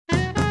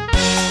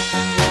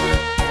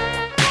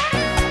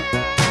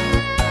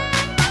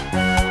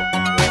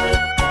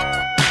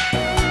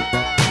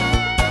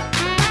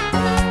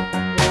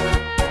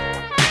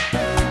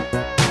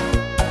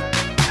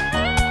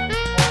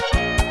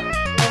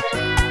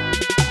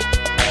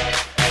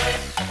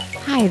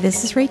Hi,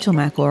 this is Rachel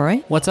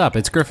McElroy. What's up?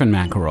 It's Griffin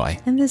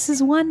McElroy. And this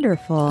is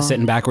wonderful.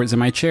 Sitting backwards in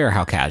my chair,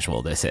 how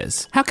casual this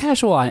is. How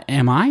casual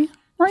am I?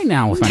 Right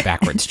now with my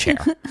backwards chair.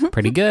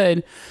 Pretty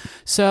good.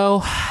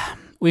 So,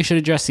 we should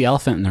address the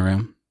elephant in the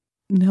room.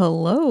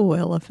 Hello,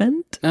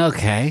 elephant.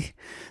 Okay,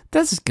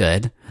 that's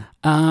good.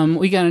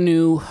 We got a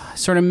new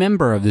sort of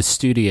member of the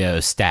studio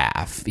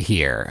staff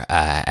here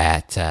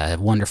at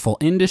Wonderful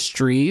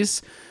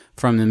Industries,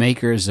 from the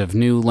makers of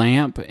New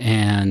Lamp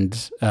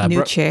and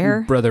New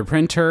Chair, Brother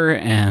Printer,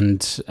 and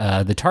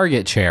the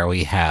Target chair.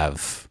 We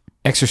have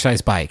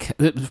Exercise Bike.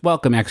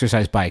 Welcome,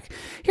 Exercise Bike.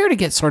 Here to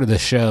get sort of the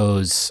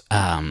show's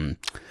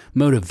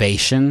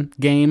motivation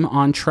game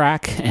on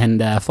track.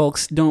 And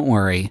folks, don't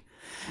worry,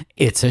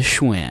 it's a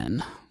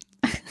Schwinn.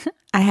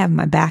 I have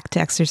my back to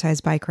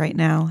Exercise Bike right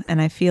now,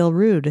 and I feel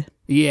rude.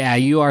 Yeah,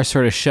 you are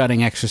sort of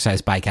shutting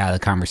Exercise Bike out of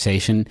the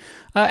conversation.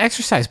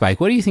 Exercise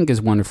Bike, what do you think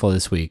is wonderful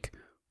this week?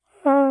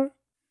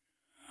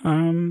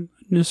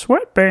 The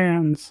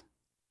sweatbands.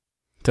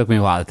 Took me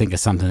a while to think of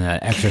something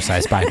that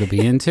Exercise Bike would be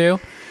into.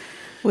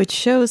 Which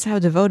shows how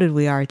devoted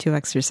we are to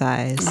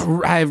exercise.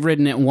 I've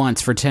ridden it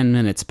once for 10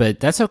 minutes, but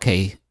that's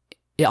okay.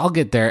 I'll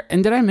get there.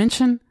 And did I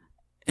mention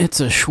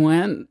it's a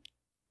Schwinn?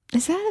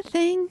 Is that a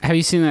thing? Have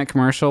you seen that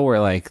commercial where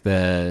like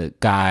the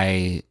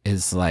guy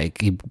is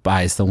like, he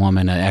buys the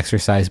woman an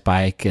exercise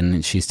bike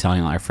and she's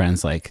telling all her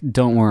friends like,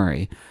 don't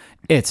worry,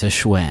 it's a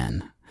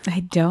Schwinn.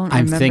 I don't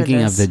I'm remember thinking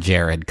this. of the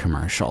Jared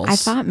commercials. I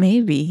thought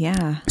maybe,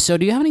 yeah. So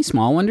do you have any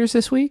small wonders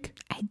this week?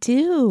 I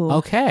do.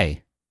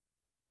 Okay.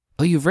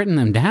 Oh, you've written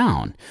them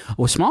down.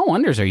 Well, small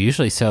wonders are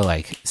usually so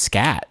like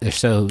scat. They're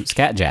so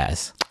scat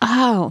jazz.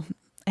 Oh,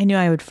 I knew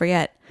I would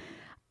forget.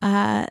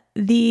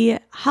 The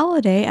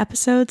holiday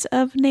episodes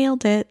of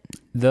Nailed It.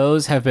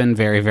 Those have been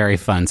very, very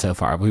fun so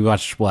far. We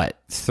watched,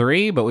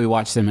 3? But we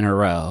watched them in a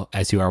row,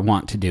 as you are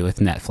wont to do with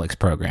Netflix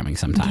programming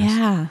sometimes.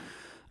 Yeah.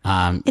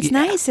 It's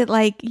nice that,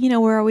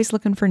 we're always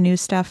looking for new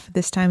stuff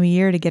this time of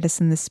year to get us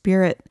in the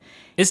spirit.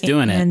 It's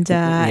doing it. And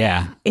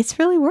yeah. It's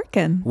really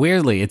working.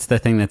 Weirdly, it's the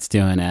thing that's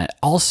doing it.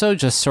 Also,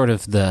 just sort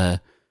of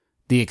the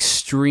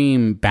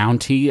extreme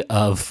bounty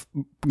of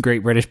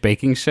Great British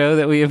Baking Show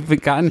that we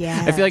have gotten.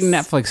 Yes. I feel like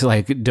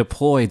Netflix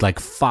deployed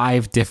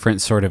 5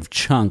 different sort of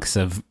chunks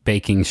of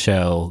baking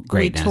show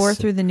greatness. We tore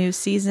through the new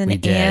season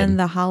and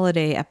the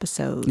holiday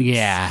episodes.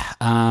 Yeah.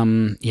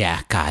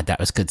 God, that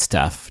was good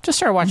stuff. Just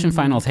started watching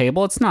Final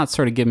Table. It's not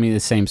sort of giving me the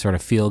same sort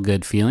of feel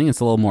good feeling. It's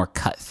a little more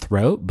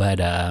cutthroat, but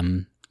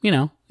need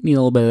a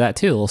little bit of that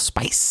too, a little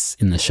spice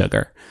in the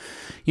sugar.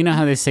 You know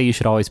how they say you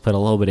should always put a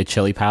little bit of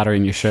chili powder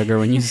in your sugar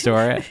when you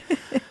store it?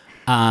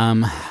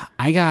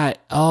 I got,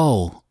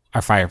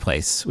 our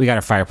fireplace. We got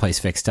our fireplace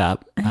fixed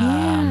up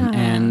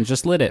and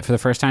just lit it for the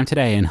first time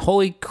today. And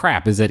holy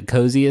crap, is it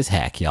cozy as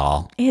heck,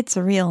 y'all. It's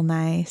real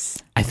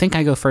nice. I think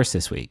I go first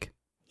this week.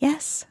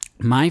 Yes.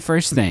 My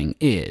first thing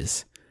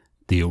is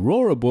the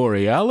Aurora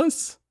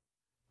Borealis.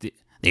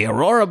 The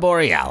Aurora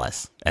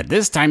Borealis, at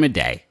this time of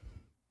day,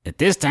 at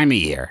this time of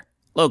year,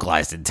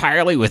 localized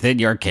entirely within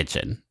your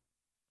kitchen.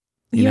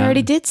 You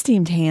already did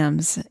steamed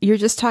hams. You're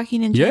just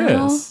talking in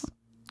general? Yes.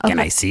 Can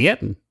I see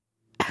it?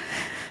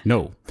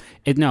 No.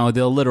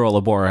 The literal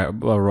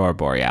Aurora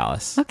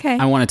Borealis. Okay.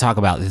 I want to talk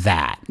about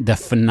that, the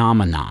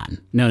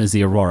phenomenon known as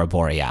the Aurora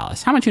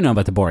Borealis. How much you know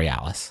about the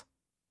Borealis?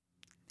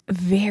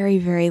 Very,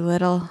 very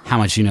little. How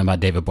much you know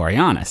about David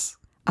Boreanaz?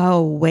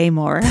 Oh, way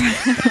more.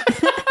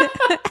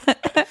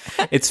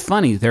 It's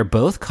funny. They're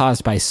both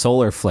caused by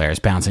solar flares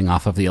bouncing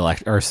off of the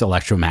Earth's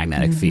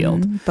electromagnetic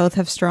field. Both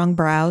have strong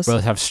brows.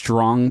 Both have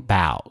strong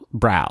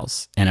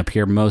brows and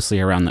appear mostly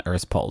around the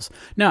Earth's poles.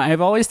 No, I've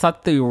always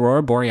thought the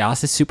Aurora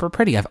Borealis is super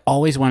pretty. I've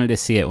always wanted to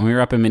see it. When we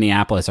were up in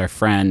Minneapolis, our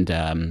friend,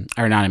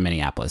 or not in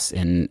Minneapolis,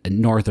 in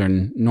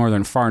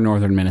far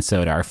northern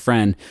Minnesota, our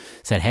friend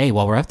said, hey,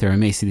 while we're up there, we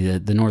may see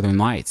the Northern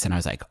Lights. And I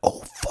was like,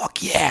 oh,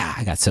 fuck yeah.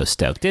 I got so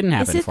stoked. Didn't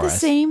happen for us. Is it the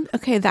same?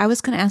 Okay, I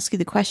was going to ask you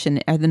the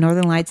question. Are the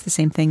Northern Lights the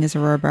same thing as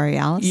Aurora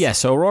Borealis? Yeah,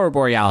 so Aurora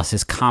Borealis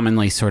is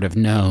commonly sort of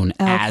known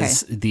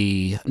as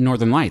the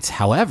Northern Lights.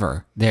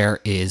 However, there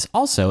is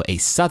also a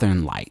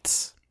Southern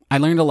Lights. I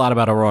learned a lot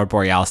about Aurora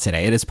Borealis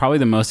today. It is probably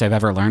the most I've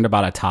ever learned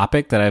about a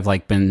topic that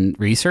I've been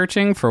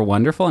researching for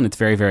Wonderful, and it's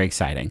very, very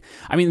exciting.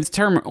 I mean, the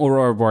term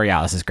Aurora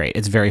Borealis is great.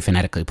 It's very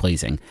phonetically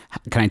pleasing.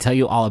 Can I tell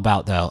you all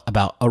about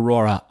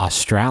Aurora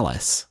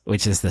Australis,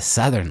 which is the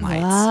Southern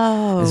Lights?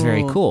 Whoa. It's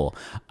very cool.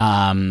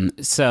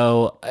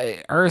 So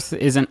Earth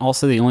isn't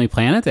also the only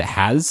planet that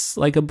has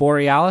a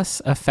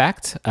Borealis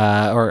effect,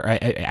 or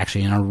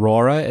actually an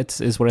aurora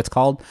is what it's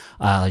called.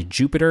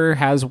 Jupiter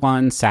has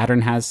one,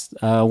 Saturn has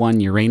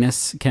one,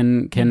 Uranus can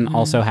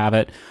also have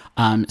it.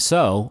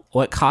 So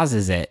what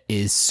causes it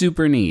is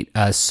super neat.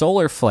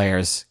 Solar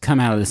flares come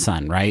out of the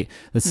sun, right?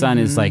 The sun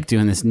is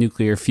doing this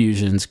nuclear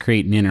fusions,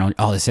 creating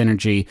all this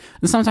energy,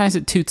 and sometimes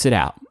it toots it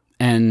out.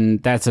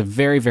 And that's a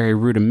very, very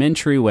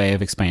rudimentary way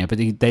of explaining it.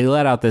 But they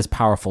let out this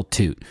powerful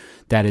toot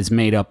that is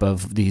made up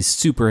of these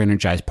super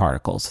energized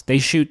particles. They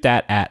shoot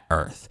that at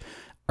Earth.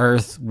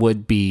 Earth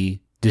would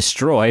be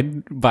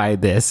destroyed by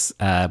this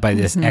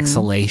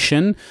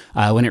exhalation.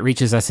 When it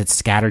reaches us, it's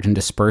scattered and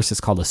dispersed.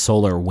 It's called a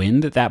solar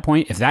wind at that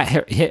point. If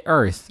that hit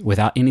Earth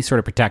without any sort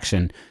of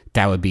protection,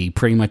 that would be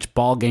pretty much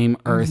ball game,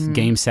 Earth,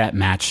 game, set,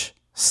 match,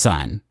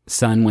 sun.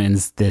 Sun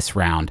wins this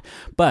round.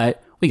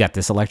 But we got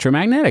this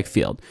electromagnetic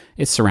field.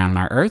 It's surrounding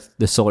our Earth.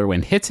 The solar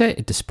wind hits it.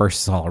 It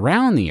disperses all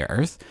around the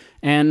Earth.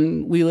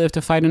 And we live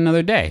to fight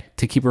another day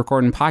to keep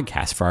recording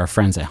podcasts for our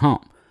friends at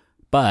home.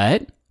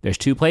 But there's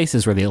two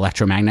places where the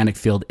electromagnetic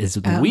field is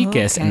the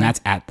weakest, and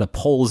that's at the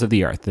poles of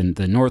the Earth,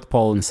 the North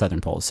Pole and the Southern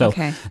Pole. So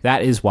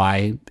that is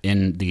why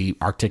in the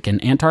Arctic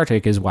and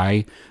Antarctic is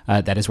why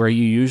that is where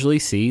you usually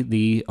see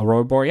the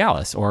Aurora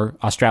Borealis or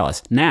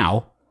Australis.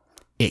 Now,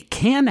 it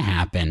can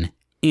happen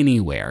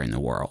anywhere in the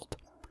world.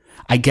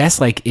 I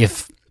guess like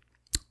if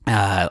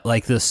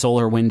like the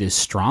solar wind is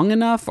strong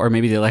enough, or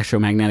maybe the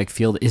electromagnetic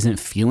field isn't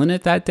feeling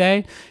it that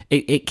day,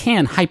 it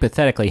can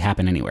hypothetically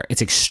happen anywhere.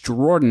 It's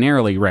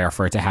extraordinarily rare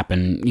for it to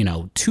happen,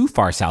 too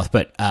far south.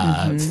 But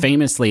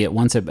famously,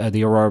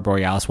 the Aurora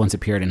Borealis once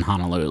appeared in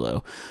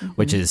Honolulu,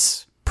 which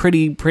is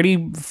pretty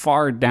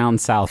far down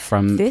south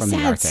from the Arctic. This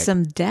adds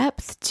some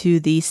depth to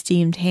the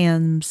steamed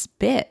hams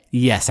bit.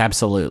 Yes,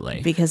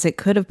 absolutely. Because it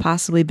could have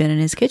possibly been in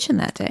his kitchen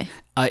that day.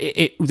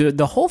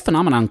 The whole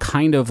phenomenon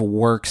kind of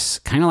works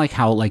kind of like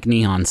how like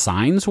neon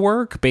signs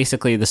work.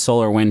 Basically, the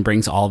solar wind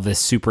brings all of this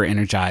super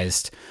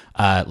energized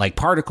like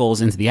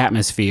particles into the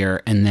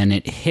atmosphere, and then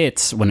it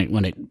hits when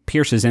it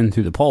pierces in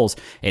through the poles.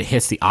 It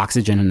hits the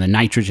oxygen and the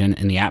nitrogen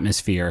in the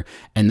atmosphere,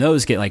 and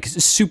those get like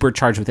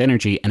supercharged with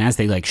energy. And as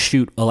they like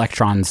shoot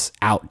electrons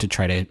out to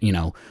try to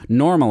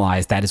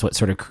normalize, that is what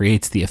sort of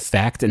creates the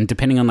effect. And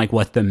depending on like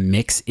what the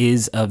mix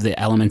is of the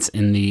elements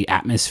in the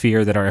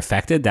atmosphere that are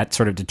affected, that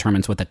sort of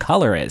determines what the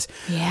color is.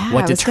 Yeah,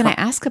 I was going to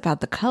ask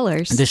about the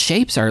colors. The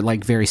shapes are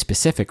like very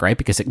specific, right?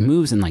 Because it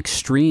moves in like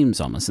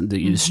streams almost.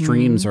 The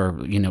streams are,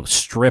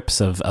 strips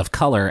of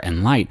color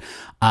and light.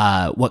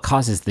 What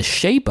causes the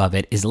shape of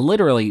it is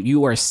literally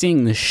you are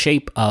seeing the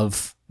shape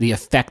of the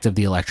effect of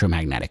the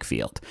electromagnetic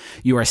field.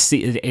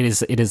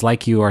 It is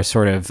like you are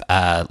sort of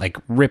like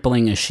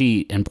rippling a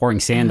sheet and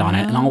pouring sand on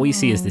it, and all we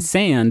see is the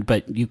sand,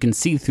 but you can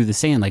see through the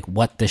sand like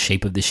what the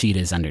shape of the sheet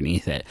is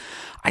underneath it.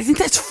 I think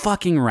that's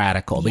fucking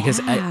radical because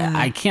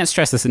I can't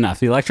stress this enough.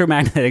 The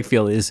electromagnetic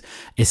field is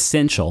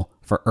essential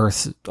for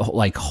Earth's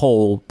like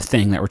whole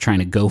thing that we're trying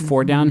to go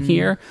for down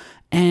here.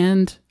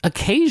 And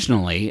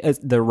occasionally,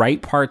 the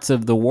right parts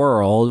of the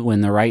world,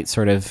 when the right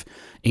sort of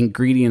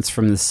ingredients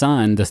from the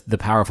sun, the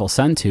powerful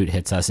sun toot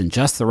hits us in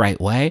just the right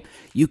way,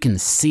 you can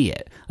see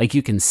it. Like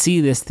you can see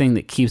this thing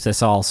that keeps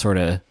us all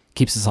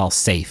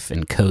safe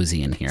and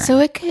cozy in here. So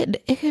it could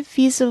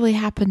feasibly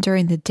happen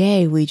during the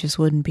day. We just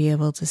wouldn't be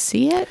able to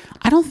see it.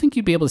 I don't think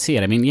you'd be able to see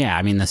it. I mean,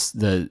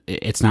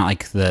 it's not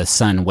like the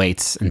sun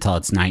waits until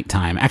it's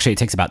nighttime. Actually, it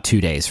takes about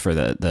 2 days for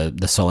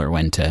the solar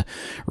wind to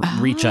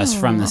reach us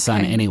from the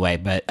sun anyway.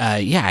 But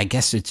I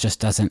guess it just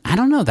doesn't. I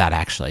don't know that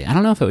actually. I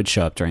don't know if it would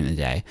show up during the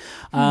day.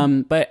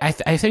 But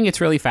I think it's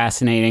really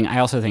fascinating. I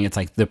also think it's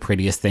like the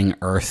prettiest thing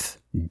Earth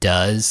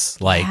does.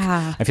 Like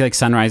I feel like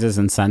sunrises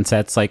and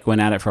sunsets like went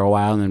at it for a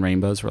while, and then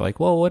rainbows were like,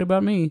 well, what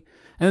about me?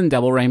 And then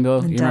double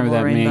rainbow, you remember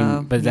that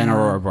meme? But then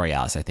Aurora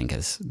Borealis I think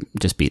is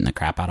just beating the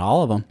crap out of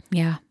all of them.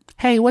 Yeah.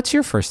 Hey, what's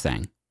your first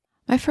thing?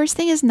 My first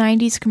thing is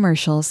 90s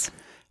commercials.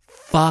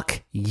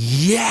 Fuck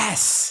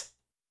yes.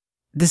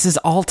 This is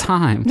all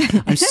time.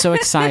 I'm so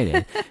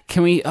excited.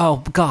 Can we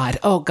oh god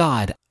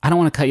I don't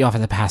want to cut you off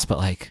at the pass, but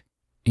like,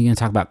 are you gonna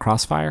talk about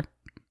Crossfire?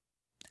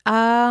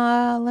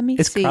 Let me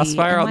see. Is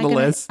Crossfire on the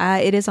list?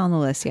 It is on the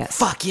list, yes.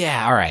 Fuck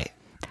yeah, all right.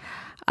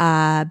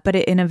 But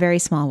in a very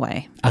small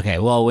way. Okay,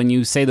 well, when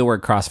you say the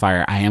word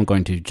Crossfire, I am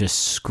going to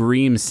just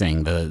scream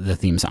sing the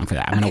theme song for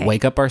that. I'm going to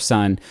wake up our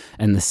son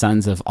and the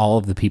sons of all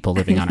of the people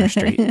living on our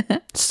street.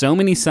 So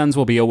many sons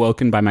will be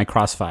awoken by my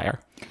Crossfire.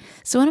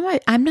 So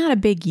I'm not a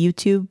big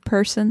YouTube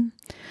person,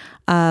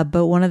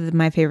 but one of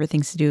my favorite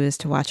things to do is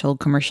to watch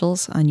old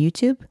commercials on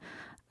YouTube.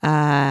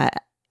 I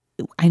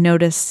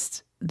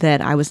noticed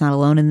that I was not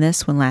alone in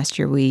this when last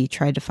year we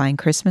tried to find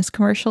Christmas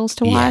commercials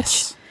to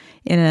watch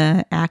in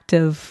an act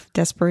of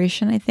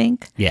desperation, I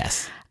think.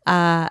 Yes.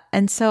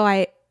 And so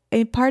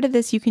a part of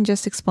this you can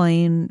just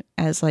explain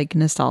as like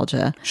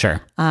nostalgia. Sure.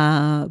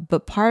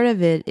 But part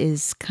of it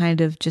is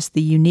kind of just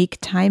the unique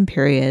time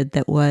period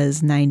that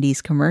was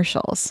 90s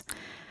commercials.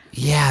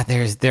 Yeah,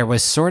 there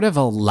was sort of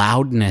a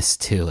loudness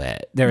to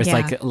it. There was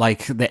like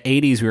the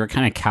 80s, we were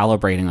kind of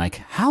calibrating, like,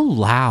 how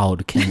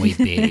loud can we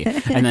be?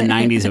 And the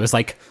 90s, it was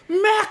like,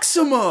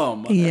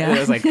 maximum! Yeah. And it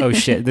was like, oh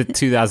shit. The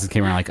 2000s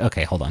came around like,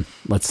 okay, hold on.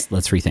 Let's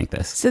rethink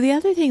this. So the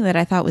other thing that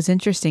I thought was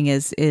interesting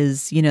is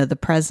the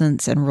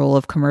presence and role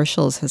of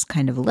commercials has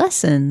kind of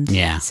lessened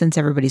since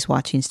everybody's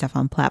watching stuff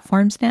on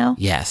platforms now.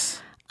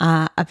 Yes.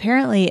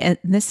 Apparently, and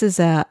this is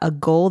a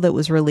goal that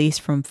was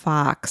released from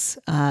Fox,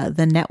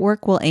 the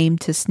network will aim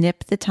to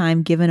snip the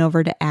time given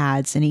over to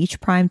ads in each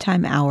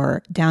primetime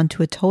hour down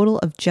to a total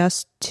of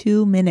just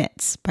 2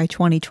 minutes by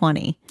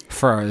 2020.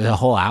 For the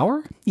whole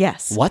hour?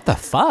 Yes. What the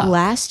fuck?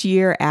 Last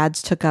year,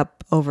 ads took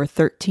up over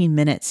 13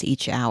 minutes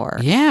each hour.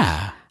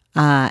 Yeah.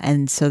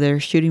 And so they're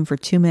shooting for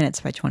 2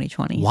 minutes by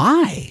 2020.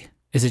 Why?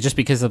 Is it just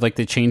because of like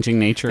the changing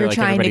nature? They're like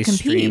trying to everybody's compete.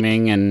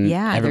 streaming and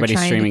Yeah, they're everybody's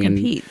trying to streaming and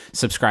compete.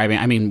 subscribing.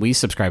 I mean, we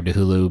subscribe to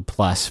Hulu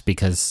Plus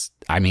because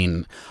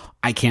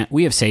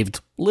we have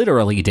saved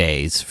literally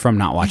days from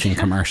not watching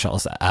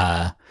commercials.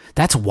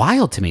 That's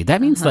wild to me.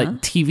 That means like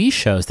TV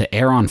shows that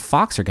air on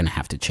Fox are going to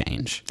have to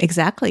change.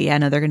 Exactly. Yeah,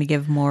 no, they're going to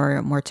give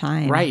more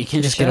time. Right. You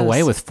can't to just get away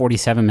shows. with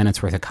 47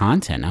 minutes worth of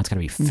content. Now it's going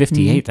to be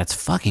 58. That's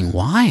fucking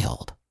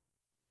wild.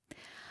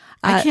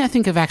 I can't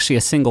think of actually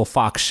a single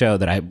Fox show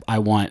that I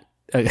want,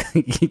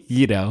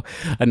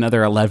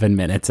 another 11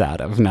 minutes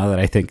out of now that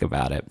I think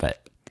about it.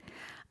 But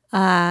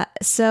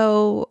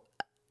So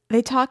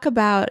they talk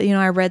about,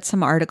 I read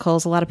some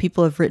articles. A lot of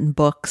people have written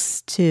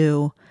books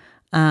too.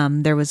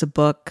 There was a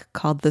book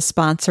called The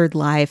Sponsored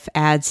Life,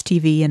 Ads,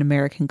 TV, and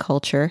American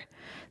Culture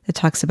that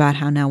talks about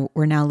how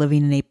we're now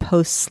living in a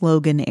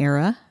post-slogan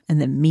era and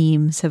that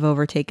memes have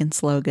overtaken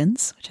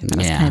slogans, which I thought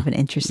was kind of an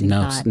interesting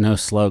thought. No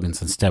slogans.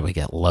 Instead, we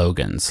get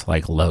Logans,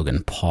 like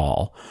Logan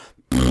Paul.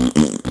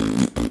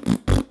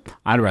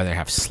 I'd rather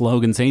have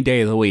slogans any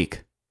day of the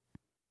week.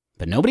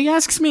 But nobody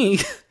asks me.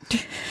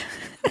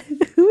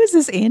 Who is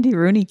this Andy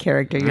Rooney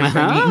character you're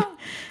bringing?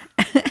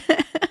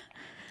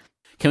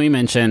 Can we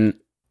mention...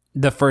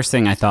 The first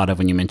thing I thought of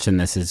when you mentioned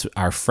this is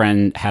our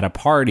friend had a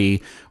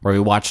party where we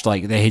watched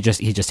he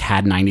just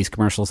had 90s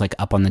commercials like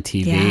up on the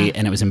TV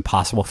and it was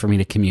impossible for me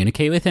to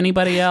communicate with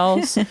anybody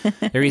else.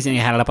 The reason he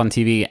had it up on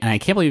TV, and I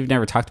can't believe we've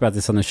never talked about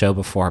this on the show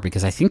before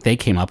because I think they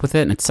came up with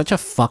it and it's such a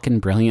fucking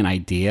brilliant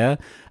idea.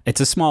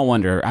 It's a small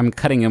wonder. I'm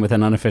cutting in with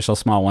an unofficial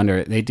small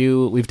wonder.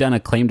 We've done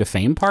a claim to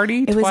fame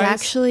party It twice. was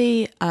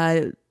actually,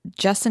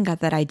 Justin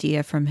got that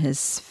idea from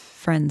his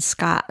friend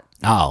Scott.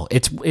 Oh,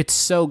 it's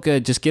so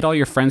good. Just get all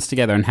your friends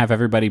together and have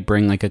everybody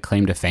bring like a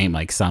claim to fame.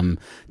 Like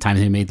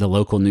sometimes they made the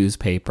local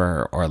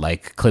newspaper or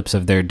like clips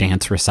of their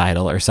dance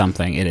recital or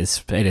something. It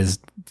is.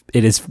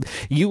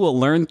 You will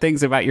learn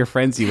things about your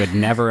friends you would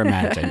never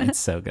imagine. It's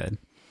so good.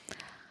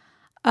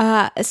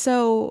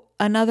 So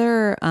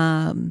another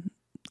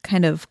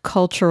kind of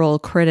cultural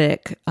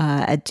critic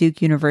at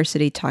Duke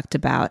University talked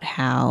about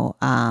how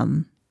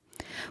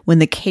when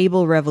the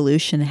cable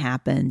revolution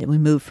happened and we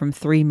moved from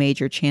 3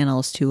 major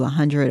channels to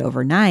 100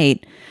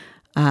 overnight,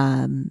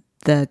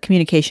 the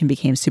communication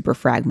became super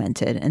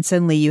fragmented. And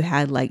suddenly you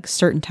had like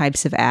certain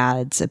types of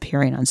ads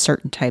appearing on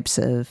certain types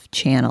of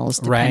channels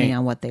depending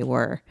on what they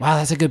were. Wow,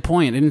 that's a good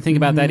point. I didn't think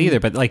about that either.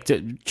 But like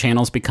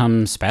channels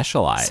become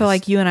specialized. So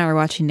like you and I were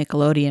watching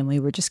Nickelodeon, we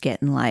were just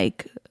getting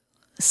like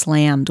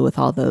slammed with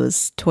all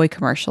those toy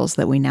commercials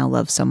that we now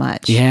love so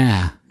much.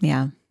 Yeah.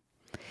 Yeah.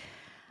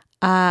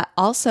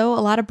 Also, a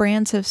lot of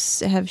brands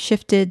have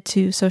shifted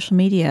to social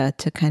media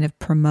to kind of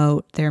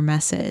promote their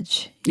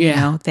message.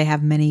 Yeah. They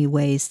have many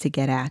ways to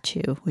get at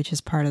you, which is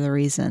part of the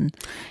reason.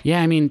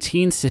 Yeah, I mean,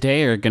 teens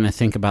today are going to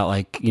think about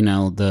like,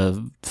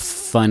 the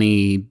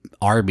funny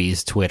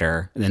Arby's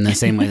Twitter in the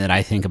same way that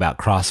I think about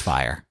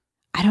Crossfire.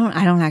 I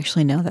don't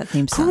actually know that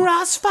theme song.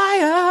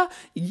 Crossfire,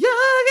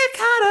 you get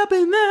caught up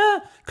in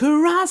the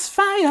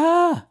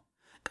crossfire.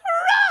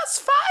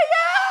 Crossfire!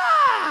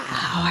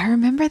 Oh, I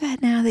remember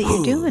that now that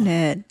you're doing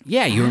it.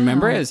 Yeah, you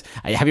remember it?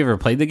 Have you ever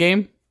played the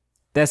game?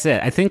 That's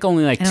it. I think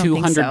only like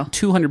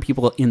 200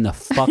 people in the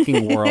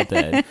fucking world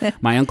did.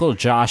 My uncle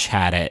Josh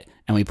had it,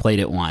 and we played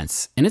it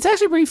once. And it's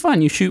actually pretty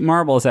fun. You shoot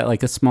marbles at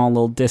like a small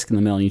little disc in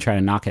the middle, and you try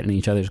to knock it in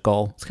each other's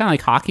goal. It's kind of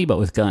like hockey, but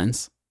with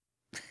guns.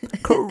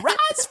 Crossfire!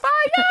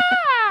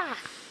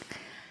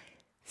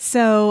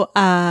 So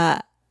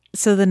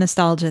the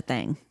nostalgia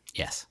thing.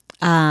 Yes.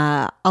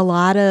 A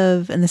lot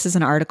of, and this is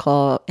an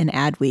article in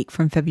Adweek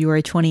from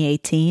February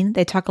 2018.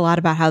 They talk a lot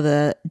about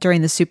how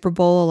during the Super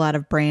Bowl, a lot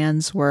of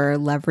brands were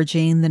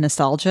leveraging the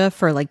nostalgia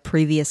for like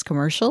previous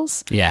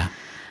commercials. Yeah.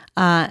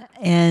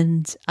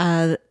 And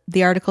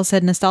the article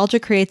said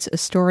nostalgia creates a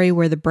story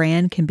where the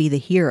brand can be the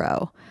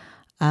hero.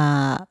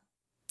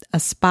 A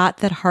spot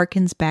that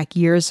harkens back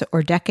years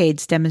or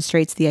decades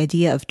demonstrates the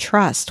idea of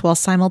trust while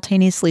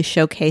simultaneously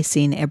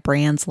showcasing a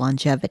brand's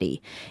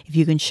longevity. If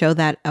you can show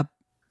that a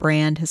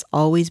brand has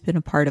always been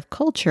a part of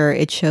culture,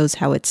 it shows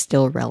how it's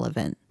still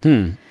relevant.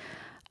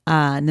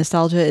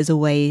 Nostalgia is a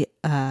way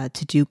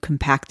to do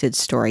compacted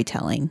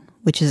storytelling,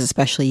 which is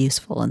especially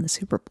useful in the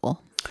Super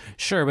Bowl.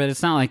 Sure, but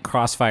it's not like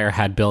Crossfire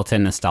had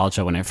built-in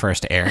nostalgia when it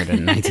first aired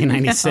in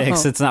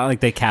 1996. No. It's not like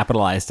they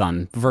capitalized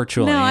on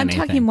virtually anything. I'm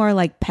talking more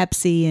like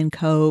Pepsi and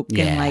Coke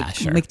and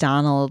like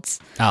McDonald's.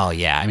 Oh,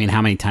 yeah. I mean,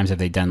 how many times have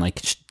they done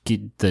like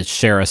the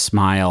share a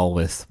smile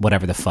with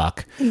whatever the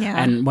fuck?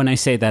 Yeah. And when I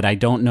say that, I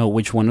don't know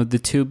which one of the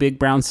 2 big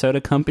brown soda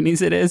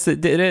companies it is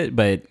that did it,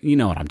 but you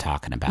know what I'm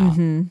talking about.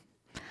 Mm-hmm.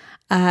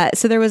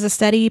 So there was a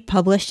study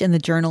published in the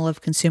Journal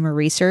of Consumer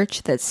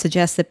Research that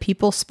suggests that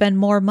people spend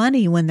more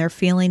money when they're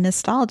feeling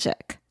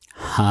nostalgic.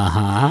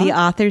 The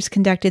authors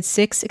conducted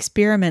 6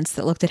 experiments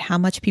that looked at how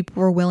much people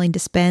were willing to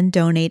spend,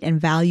 donate, and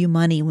value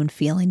money when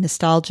feeling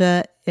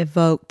nostalgia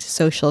evoked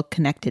social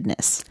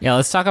connectedness. Yeah,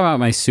 let's talk about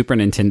my Super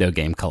Nintendo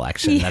game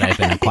collection that I've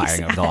been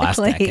acquiring over the last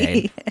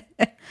decade.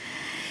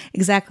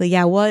 Exactly.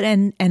 Yeah. Well,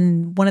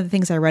 and one of the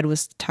things I read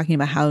was talking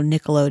about how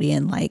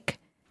Nickelodeon like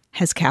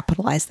has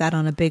capitalized that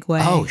on a big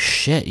way. Oh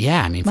shit!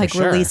 Yeah, I mean, like for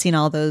sure. releasing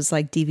all those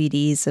like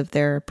DVDs of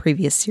their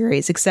previous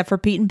series, except for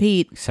Pete and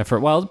Pete. Except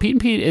for Pete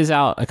and Pete is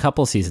out a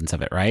couple seasons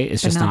of it, right?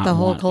 It's But just not the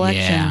whole one.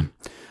 collection.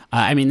 Yeah.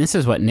 I mean, this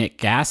is what Nick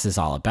Gas is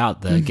all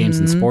about, the Games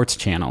and Sports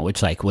channel,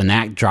 which like when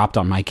that dropped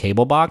on my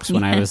cable box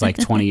when I was like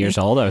 20 years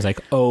old, I was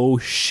like, oh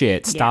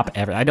shit, stop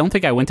ever. I don't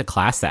think I went to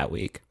class that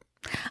week.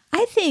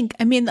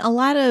 I mean, a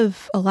lot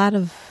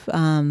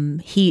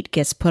of heat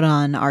gets put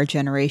on our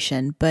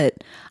generation,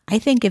 but I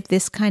think if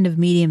this kind of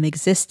medium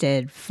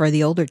existed for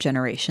the older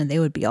generation, they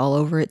would be all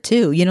over it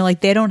too. You know, like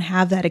they don't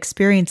have that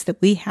experience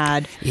that we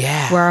had,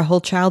 where our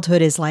whole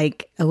childhood is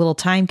like a little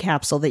time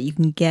capsule that you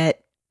can get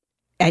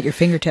at your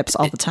fingertips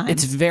all the time.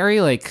 It's very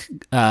like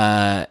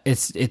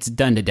it's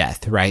done to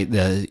death, right?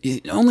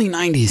 Only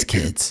 90s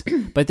kids.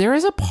 But there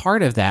is a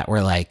part of that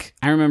where like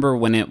I remember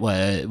when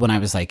I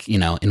was like, you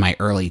know, in my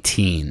early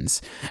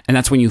teens, and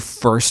that's when you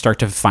first start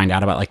to find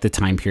out about like the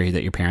time period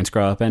that your parents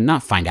grow up in,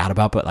 not find out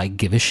about, but like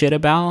give a shit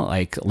about,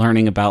 like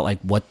learning about like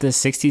what the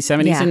 60s,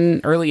 70s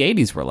and early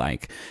 80s were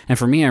like. And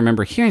for me, I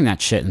remember hearing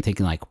that shit and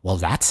thinking like, well,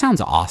 that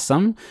sounds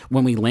awesome.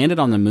 When we landed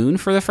on the moon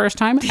for the first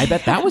time, I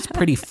bet that was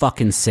pretty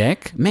fucking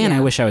sick. Man, I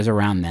wish I was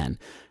around then.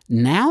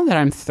 Now that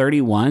I'm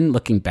 31,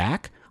 looking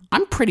back,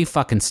 I'm pretty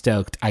fucking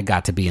stoked I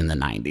got to be in the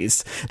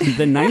 90s.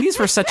 The 90s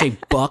were such a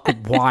buck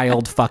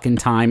wild fucking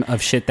time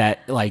of shit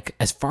that, like,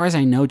 as far as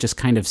I know, just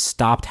kind of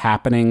stopped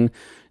happening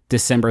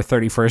December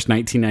 31st,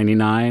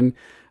 1999.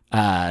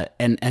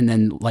 And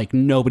then, like,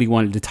 nobody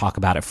wanted to talk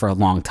about it for a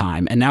long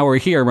time. And now we're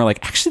here and we're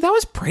like, actually, that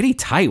was pretty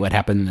tight what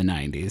happened in the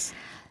 90s.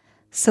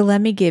 So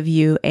let me give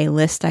you a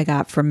list I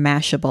got from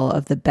Mashable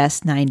of the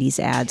best 90s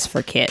ads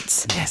for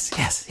kids.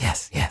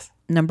 Yes.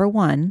 Number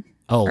 1.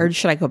 Oh. Or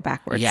should I go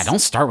backwards? Yeah, don't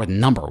start with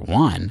number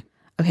 1.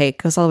 Okay, it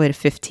goes all the way to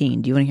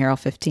 15. Do you want to hear all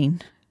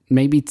 15?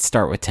 Maybe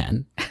start with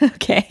 10.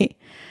 Okay.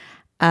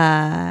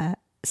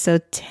 So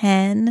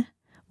 10,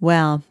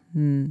 well,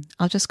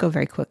 I'll just go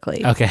very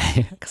quickly.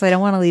 Okay. Because I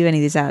don't want to leave any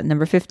of these out.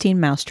 Number 15,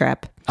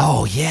 Mousetrap.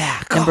 Oh,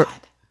 yeah. God.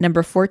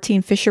 Number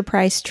 14,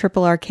 Fisher-Price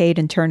Triple Arcade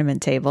and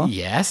Tournament Table.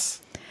 Yes.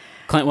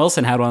 Clint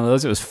Wilson had one of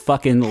those. It was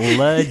fucking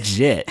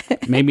legit.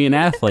 Made me an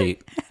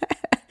athlete.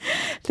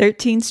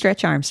 13,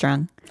 Stretch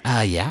Armstrong.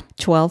 Yeah.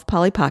 12,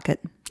 Polly Pocket.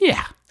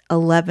 Yeah.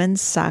 11,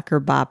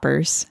 Soccer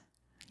Boppers.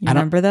 You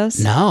remember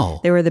those? No.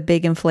 They were the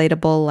big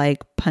inflatable,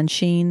 like,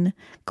 punching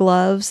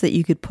gloves that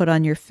you could put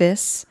on your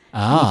fists.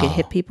 Oh. You could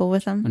hit people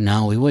with them.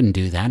 No, we wouldn't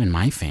do that in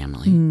my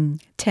family.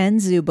 10,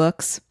 Zoo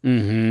Books.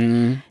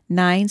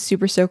 9,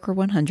 Super Soaker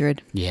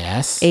 100.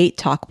 Yes. 8,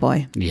 Talk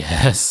Boy.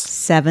 Yes.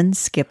 7,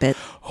 Skip It.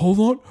 Hold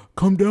on.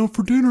 Come down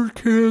for dinner,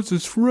 kids.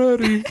 It's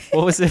ready.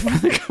 What was it for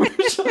the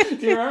commercial?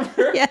 Do you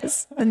remember?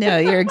 Yes. No,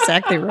 you're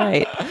exactly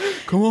right.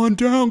 Come on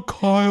down,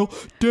 Kyle.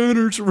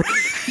 Dinner's ready.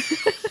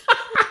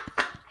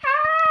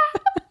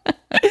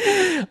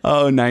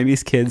 Oh,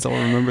 90s kids will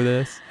remember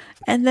this.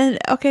 And then,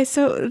 okay,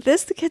 so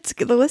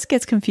the list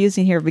gets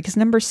confusing here because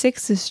number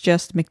 6 is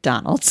just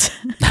McDonald's.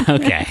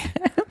 Okay.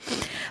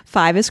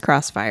 5 is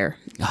Crossfire.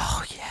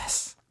 Oh,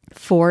 yes.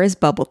 4 is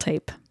Bubble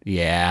Tape.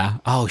 Yeah.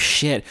 Oh,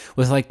 shit.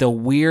 With like the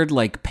weird,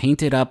 like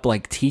painted up,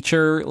 like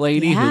teacher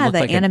lady who looked the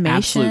like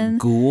animation. an absolute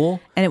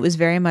ghoul. And it was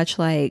very much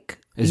like...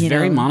 It was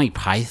very Monty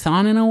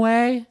Python in a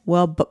way.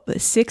 Well,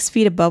 6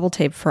 feet of bubble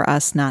tape for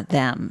us, not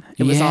them.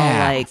 It was all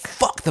like...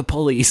 Fuck the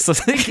police.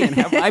 They can't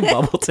have my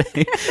bubble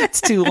tape. It's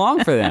too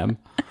long for them.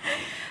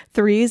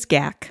 3 is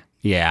GAC.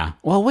 Yeah.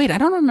 Well, wait, I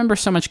don't remember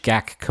so much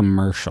GAC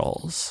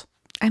commercials.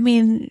 I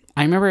mean...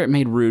 I remember it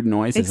made rude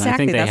noises. Exactly, And I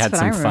think they that's had what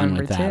some I fun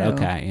with that. remember,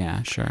 too. Okay,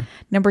 yeah, sure.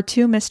 Number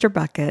 2, Mr.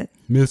 Bucket.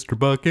 Mr.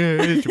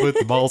 Bucket, you put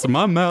the balls in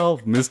my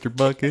mouth. Mr.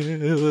 Bucket,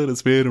 let us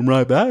spit them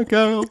right back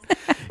out.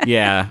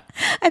 Yeah.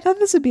 I thought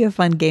this would be a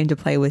fun game to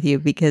play with you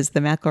because the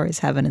McElroys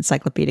have an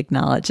encyclopedic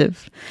knowledge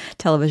of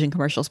television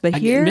commercials. But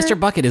here... Mr.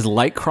 Bucket is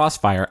like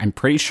Crossfire. I'm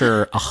pretty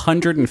sure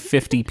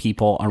 150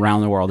 people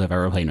around the world have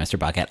ever played Mr.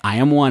 Bucket. I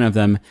am one of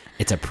them.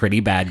 It's a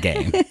pretty bad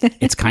game.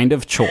 It's kind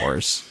of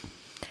chores.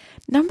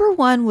 Number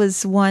 1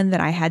 was one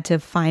that I had to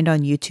find on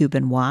YouTube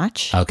and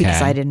watch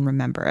because I didn't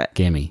remember it.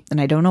 Gimme. And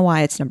I don't know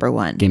why it's number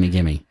 1.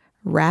 Gimme.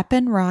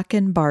 Rappin'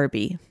 Rockin'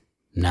 Barbie.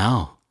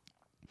 No.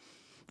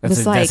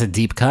 That's a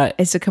deep cut.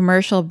 It's a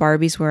commercial.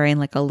 Barbie's wearing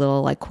like a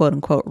little like quote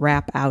unquote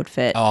rap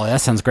outfit. Oh,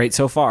 that sounds great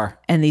so far.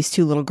 And these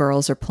 2 little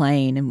girls are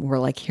playing and we're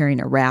like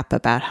hearing a rap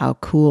about how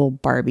cool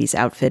Barbie's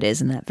outfit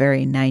is in that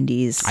very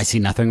 90s. I see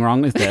nothing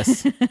wrong with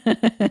this.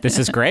 This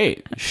is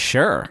great.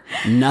 Sure.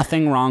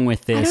 Nothing wrong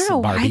with this,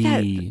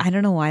 Barbie. I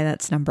don't know why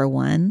that's number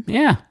 1.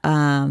 Yeah.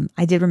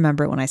 I did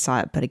remember it when I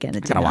saw it, but again,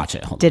 it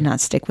did not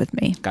stick with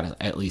me. Gotta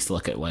at least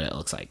look at what it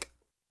looks like.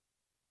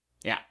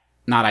 Yeah.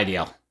 Not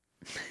ideal.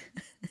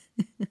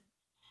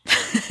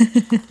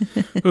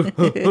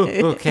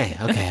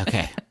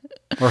 Okay.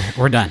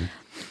 We're done.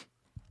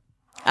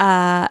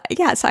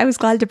 Yeah, so I was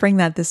glad to bring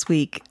that this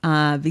week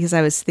because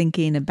I was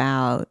thinking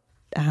about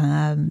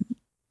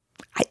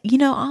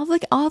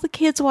all the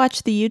kids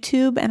watch the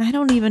YouTube, and I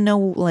don't even know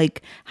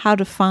like how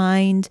to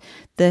find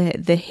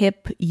the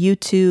hip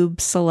YouTube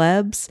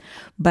celebs,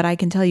 but I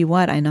can tell you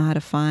what, I know how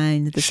to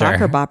find the Sure.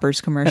 Soccer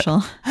Boppers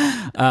commercial.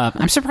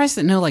 I'm surprised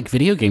that no like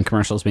video game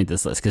commercials made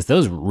this list because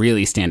those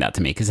really stand out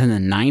to me. Because in the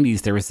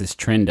 90s, there was this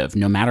trend of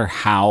no matter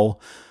how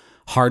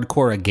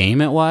hardcore a game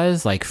it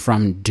was, like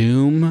from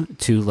Doom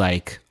to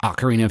like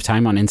Ocarina of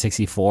Time on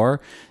N64,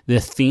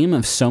 the theme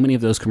of so many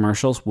of those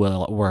commercials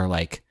were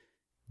like,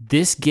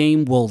 this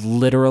game will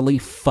literally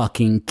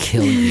fucking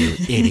kill you,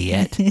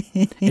 idiot.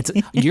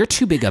 You're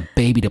too big a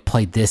baby to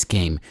play this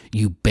game,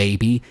 you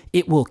baby.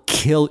 It will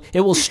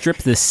strip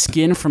the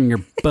skin from your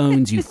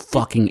bones, you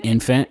fucking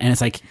infant. And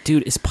it's like,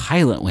 dude, it's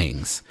Pilot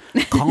Wings.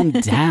 Calm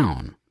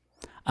down.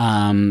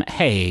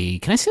 Hey,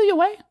 can I steal you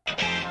away?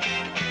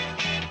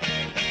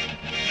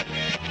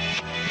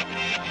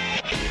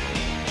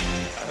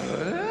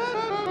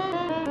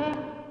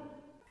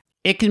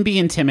 It can be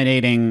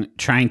intimidating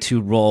trying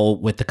to roll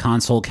with the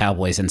console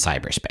cowboys in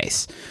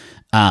cyberspace.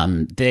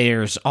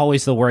 There's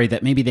always the worry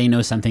that maybe they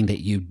know something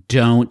that you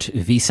don't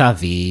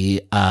vis-a-vis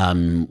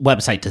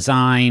website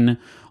design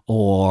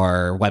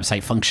or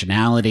website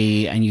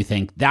functionality, and you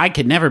think that I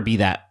could never be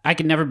that. I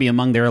could never be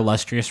among their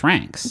illustrious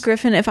ranks.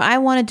 Griffin, if I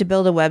wanted to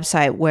build a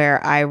website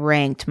where I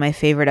ranked my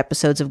favorite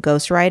episodes of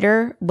Ghost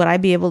Rider, would I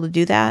be able to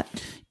do that?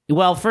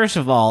 Well, first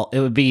of all, it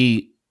would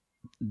be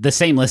the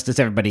same list as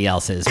everybody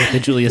else's with the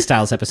Julia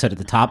Stiles episode at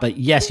the top. But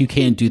yes, you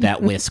can do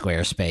that with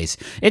Squarespace.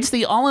 It's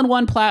the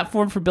all-in-one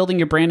platform for building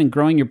your brand and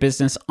growing your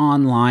business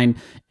online.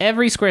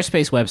 Every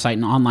Squarespace website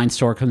and online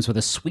store comes with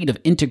a suite of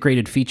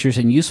integrated features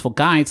and useful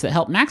guides that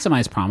help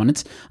maximize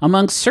prominence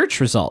among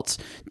search results.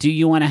 Do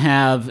you want to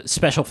have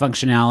special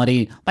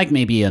functionality, like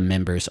maybe a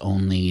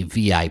members-only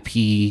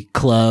VIP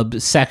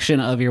club section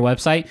of your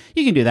website?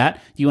 You can do that.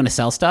 Do you want to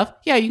sell stuff?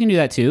 Yeah, you can do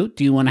that too.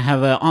 Do you want to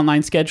have an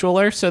online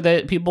scheduler so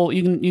that people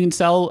you can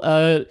sell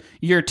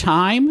your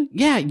time?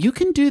 Yeah, you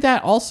can do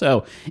that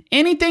also.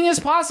 Anything is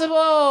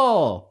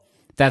possible.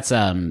 That's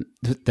for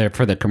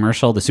the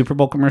commercial, the Super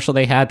Bowl commercial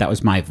they had. That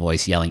was my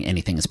voice yelling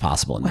anything is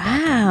possible in the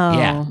background.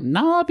 Yeah,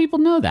 not a lot of people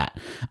know that.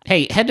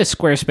 Hey, head to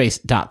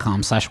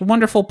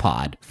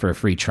squarespace.com/wonderfulpod for a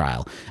free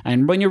trial.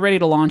 And when you're ready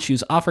to launch,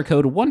 use offer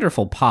code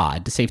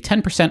WonderfulPod to save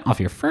 10% off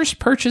your first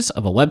purchase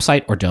of a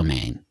website or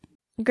domain.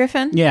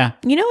 Griffin? Yeah.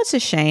 You know what's a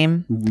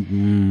shame?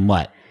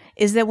 What?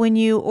 Is that when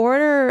you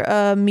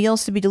order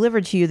meals to be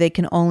delivered to you, they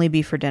can only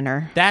be for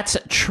dinner. That's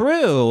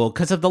true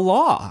because of the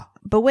law.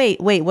 But wait,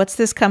 what's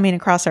this coming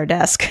across our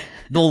desk?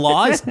 The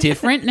law is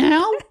different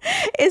now?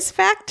 It's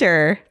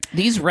Factor.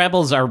 These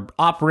rebels are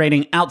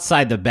operating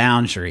outside the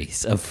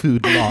boundaries of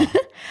food law.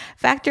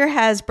 Factor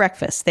has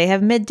breakfast. They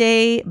have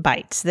midday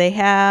bites. They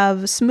have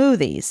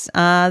smoothies.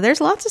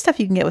 There's lots of stuff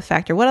you can get with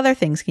Factor. What other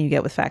things can you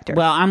get with Factor?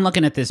 Well, I'm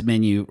looking at this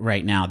menu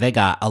right now. They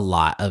got a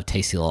lot of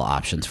tasty little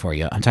options for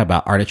you. I'm talking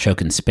about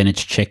artichoke and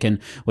spinach chicken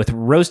with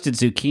roasted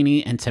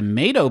zucchini and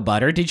tomato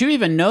butter. Did you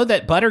even know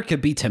that butter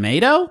could be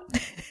tomato?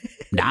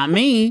 Not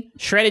me.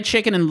 Shredded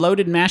chicken and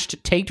loaded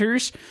mashed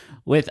taters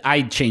with,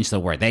 I changed the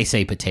word. They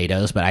say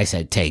potatoes, but I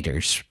said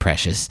taters,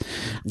 precious.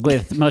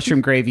 With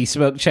mushroom gravy,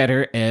 smoked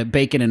cheddar,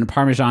 bacon, and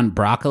Parmesan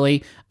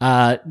broccoli.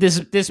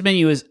 This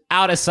menu is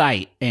out of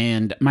sight,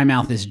 and my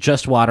mouth is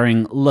just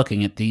watering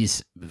looking at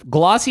these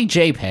glossy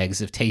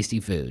JPEGs of tasty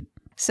food.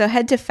 So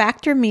head to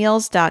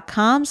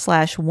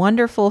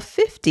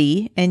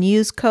factormeals.com/wonderful50 and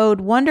use code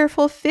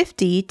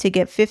wonderful50 to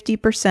get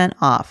 50%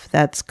 off.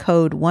 That's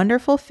code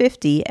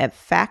wonderful50 at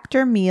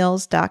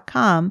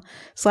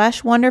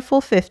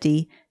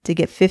factormeals.com/wonderful50 to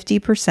get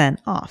 50%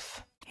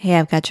 off. Hey,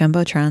 I've got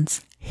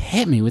Jumbotrons.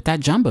 Hit me with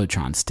that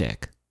Jumbotron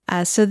stick.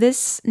 So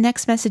this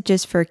next message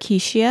is for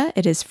Keisha.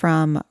 It is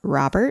from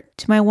Robert.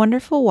 To my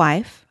wonderful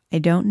wife, I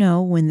don't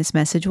know when this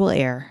message will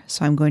air,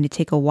 so I'm going to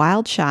take a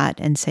wild shot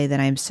and say that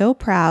I'm so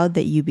proud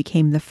that you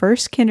became the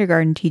first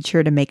kindergarten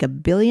teacher to make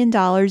 $1 billion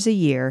a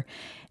year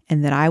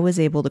and that I was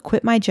able to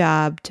quit my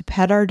job to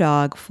pet our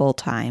dog full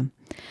time.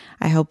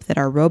 I hope that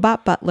our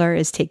robot butler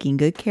is taking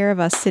good care of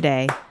us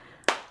today.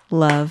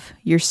 Love,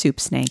 your soup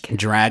snake.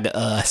 Drag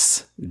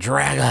us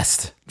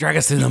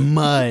through the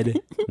mud.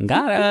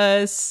 Got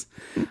us.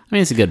 I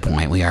mean, it's a good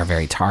point. We are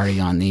very tardy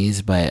on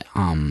these, but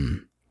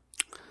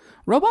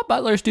robot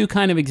butlers do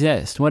kind of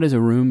exist. What is a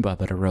Roomba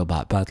but a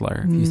robot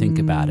butler, if you think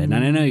about it? And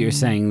I know you're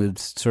saying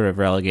it's sort of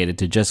relegated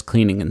to just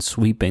cleaning and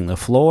sweeping the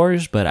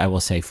floors, but I will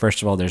say,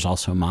 first of all, there's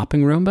also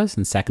mopping Roombas,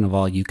 and second of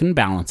all, you can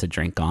balance a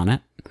drink on it.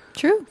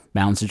 True.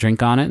 Balance a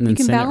drink on it, and then you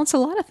can balance a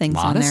lot of things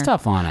on there. A lot of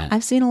stuff on it.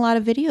 I've seen a lot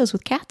of videos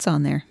with cats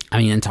on there. I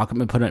mean, and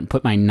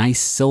put my nice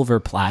silver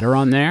platter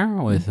on there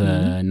with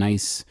a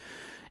nice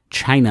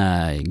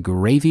China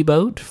gravy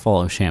boat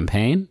full of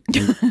champagne.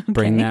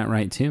 Bring that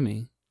right to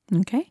me.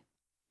 Okay.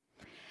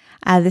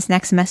 This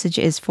next message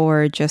is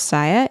for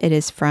Josiah. It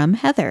is from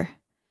Heather.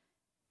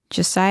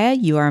 Josiah,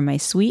 you are my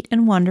sweet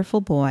and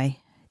wonderful boy.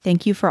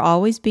 Thank you for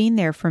always being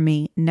there for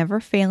me, never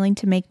failing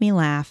to make me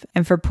laugh,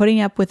 and for putting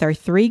up with our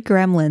 3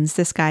 gremlins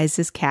disguised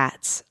as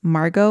cats,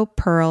 Margot,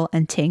 Pearl,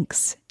 and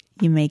Tinks.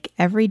 You make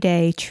every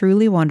day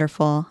truly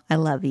wonderful. I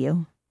love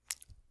you.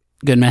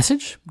 Good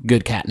message,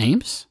 good cat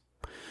names,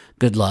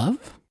 good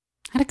love,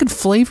 had a good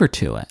flavor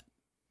to it.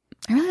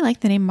 I really like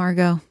the name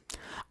Margot.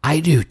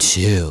 I do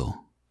too.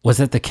 Was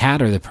it the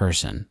cat or the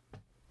person?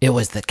 It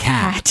was the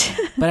cat.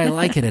 But I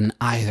like it in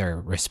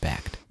either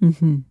respect.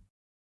 Mm-hmm.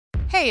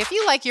 Hey, if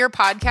you like your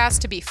podcast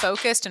to be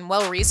focused and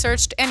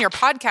well-researched, and your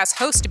podcast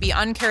host to be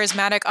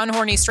uncharismatic,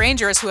 unhorny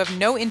strangers who have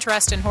no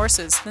interest in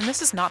horses, then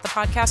this is not the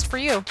podcast for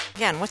you.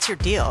 Again, what's your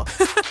deal?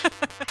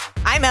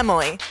 I'm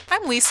Emily.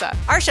 I'm Lisa.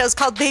 Our show's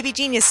called Baby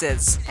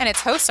Geniuses. And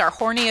its hosts are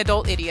horny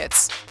adult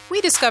idiots. We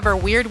discover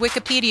weird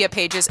Wikipedia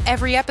pages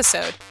every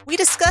episode. We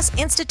discuss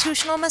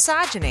institutional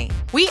misogyny.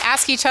 We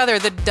ask each other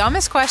the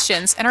dumbest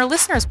questions, and our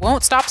listeners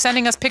won't stop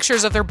sending us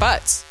pictures of their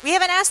butts. We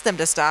haven't asked them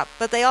to stop,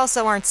 but they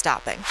also aren't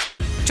stopping.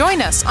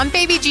 Join us on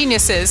Baby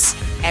Geniuses.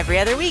 Every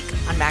other week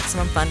on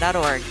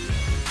MaximumFun.org.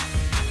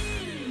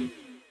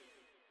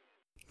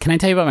 Can I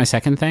tell you about my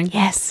second thing?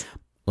 Yes.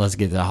 Let's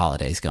get the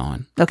holidays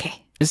going.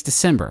 Okay. It's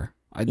December.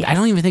 Yes. I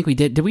don't even think we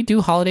did. Did we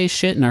do holiday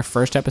shit in our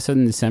first episode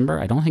in December?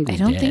 I don't think we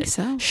did. I don't think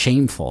so.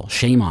 Shameful.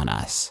 Shame on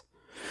us.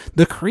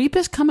 The creep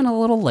is coming a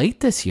little late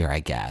this year, I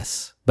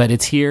guess. But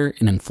it's here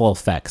and in full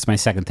effect. 'Cause my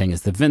second thing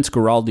is the Vince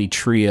Guaraldi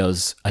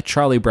Trio's A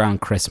Charlie Brown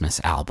Christmas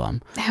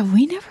album. Have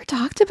we never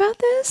talked about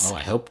this? Oh,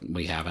 I hope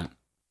we haven't.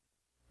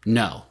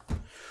 No.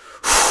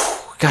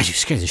 God, you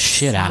scared the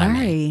shit out of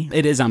me.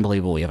 It is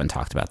unbelievable we haven't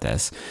talked about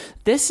this.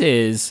 This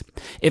is,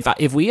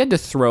 if we had to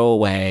throw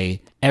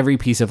away every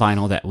piece of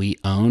vinyl that we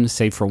own,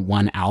 save for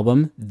one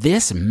album,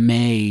 this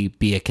may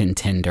be a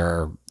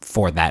contender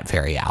for that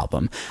very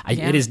album.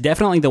 It is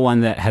definitely the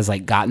one that has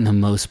like gotten the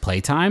most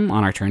playtime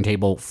on our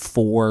turntable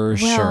for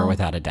sure,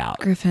 without a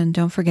doubt. Griffin,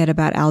 don't forget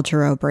about Al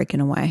Jarreau breaking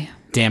away.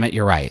 Damn it,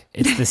 you're right.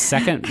 It's the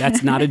second.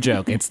 That's not a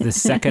joke. It's the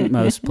second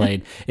most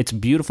played. It's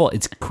beautiful.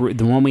 It's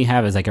the one we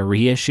have is like a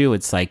reissue.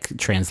 It's like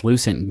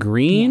translucent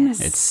green. Yes.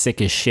 It's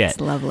sick as shit.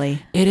 It's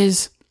lovely. It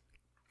is.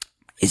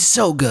 It's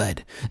so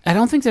good. I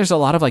don't think there's a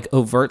lot of like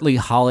overtly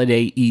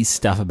holiday-y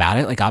stuff about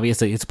it. Like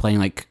obviously it's playing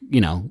like,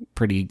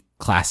 pretty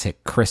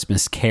classic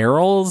Christmas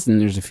carols, and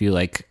there's a few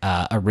like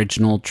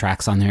original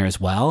tracks on there as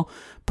well.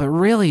 But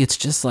really it's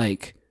just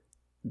like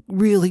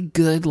really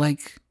good.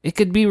 Like it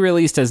could be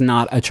released as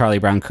not a Charlie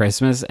Brown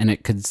Christmas, and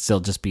it could still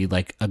just be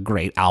like a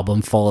great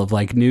album full of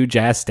like new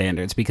jazz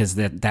standards, because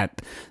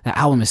that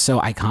album is so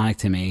iconic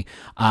to me.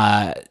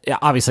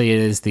 Obviously it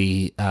is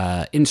the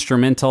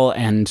instrumental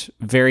and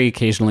very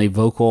occasionally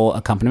vocal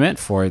accompaniment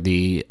for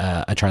the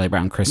A Charlie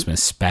Brown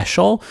Christmas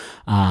special.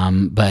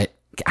 But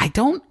I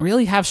don't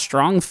really have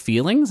strong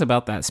feelings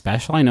about that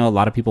special. I know a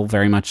lot of people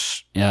very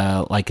much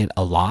like it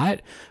a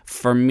lot.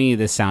 For me,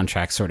 the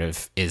soundtrack sort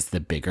of is the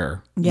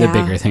bigger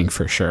thing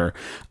for sure.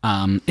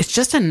 It's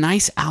just a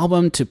nice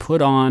album to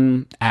put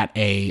on at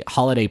a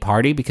holiday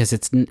party, because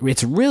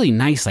it's really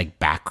nice like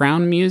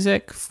background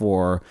music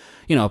for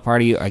a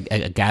party,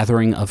 a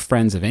gathering of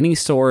friends of any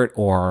sort,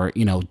 or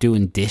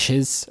doing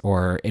dishes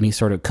or any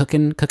sort of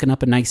cooking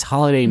up a nice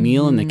holiday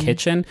meal in the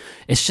kitchen.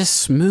 It's just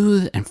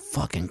smooth and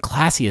fucking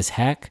classy as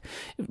heck,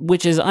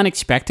 which is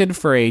unexpected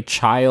for a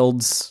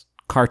child's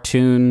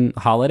cartoon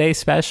holiday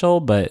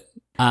special. But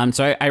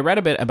so I read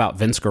a bit about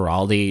Vince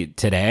Guaraldi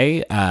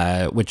today,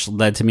 which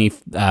led to me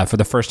for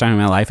the first time in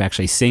my life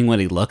actually seeing what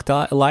he looked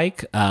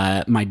like.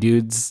 My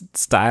dude's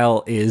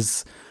style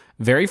is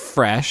very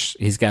fresh.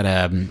 He's got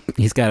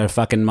a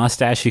fucking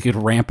mustache you could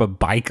ramp a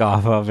bike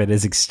off of. It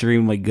is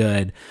extremely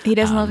good. He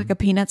doesn't look like a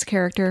Peanuts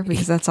character,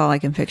 because that's all I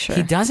can picture.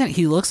 He doesn't.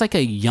 He looks like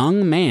a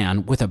young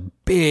man with a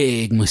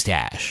big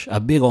mustache, a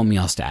big old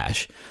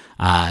mustache.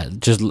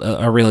 Just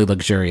a really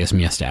luxurious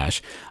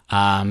mustache.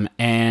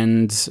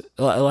 And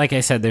like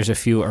I said, there's a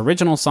few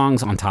original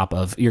songs on top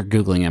of, you're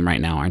Googling him right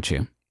now, aren't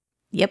you?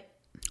 Yep.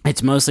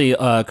 It's mostly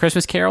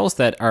Christmas carols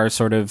that are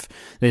sort of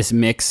this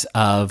mix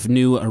of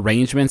new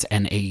arrangements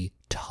and a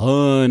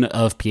ton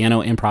of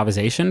piano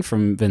improvisation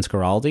from Vince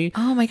Guaraldi.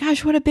 Oh my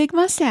gosh, what a big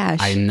mustache.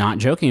 I'm not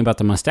joking about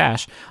the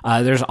mustache.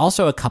 There's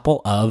also a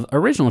couple of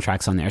original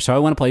tracks on there. So I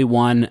want to play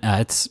one.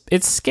 It's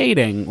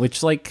Skating,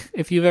 which, like,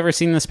 if you've ever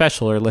seen the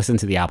special or listened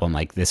to the album,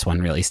 like, this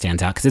one really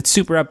stands out because it's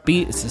super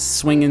upbeat. It's a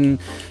swinging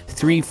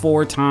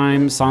 3-4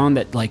 time song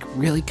that, like,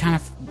 really kind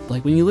of,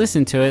 like, when you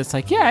listen to it, it's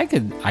like, yeah, I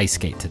could ice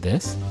skate to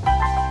this.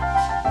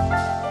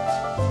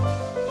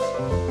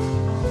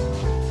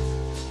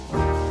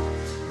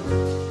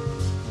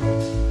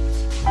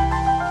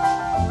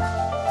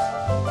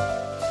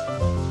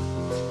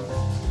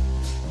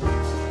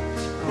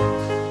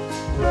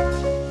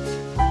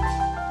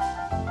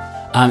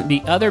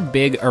 The other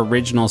big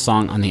original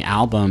song on the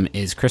album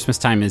is Christmas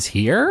Time Is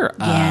Here.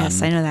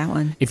 Yes, I know that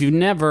one. If you've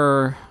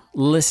never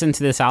listened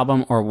to this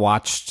album or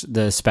watched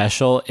the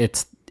special,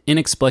 it's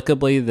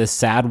inexplicably the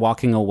sad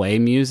walking away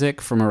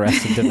music from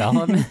Arrested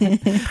Development.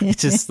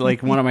 It's just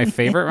like one of my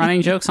favorite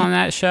running jokes on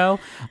that show.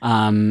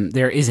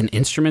 There is an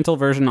instrumental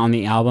version on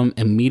the album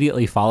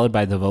immediately followed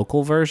by the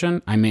vocal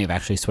version. I may have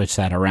actually switched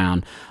that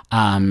around.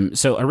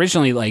 So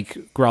originally, like,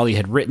 Guaraldi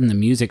had written the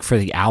music for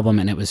the album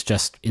and it was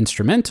just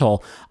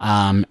instrumental.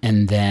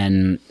 And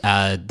then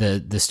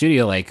the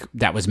studio, like,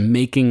 that was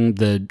making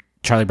the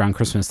Charlie Brown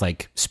Christmas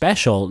like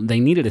special, they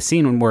needed a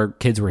scene where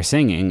kids were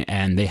singing,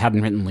 and they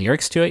hadn't written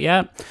lyrics to it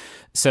yet.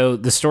 So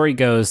the story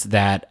goes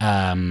that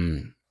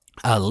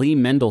Lee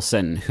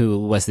Mendelson, who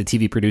was the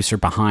TV producer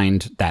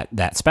behind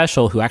that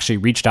special, who actually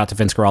reached out to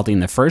Vince Guaraldi in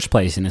the first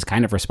place and is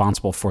kind of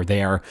responsible for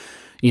their,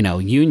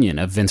 union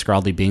of Vince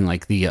Guaraldi being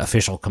like the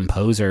official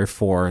composer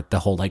for the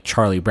whole like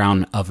Charlie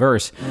Brown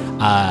averse.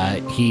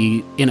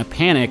 He, in a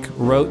panic,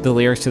 wrote the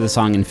lyrics to the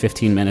song in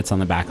 15 minutes on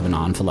the back of an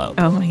envelope.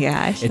 Oh my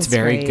gosh. It's that's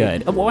very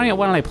great. good. Why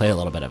don't I play a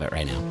little bit of it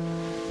right now?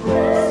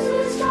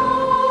 Christmas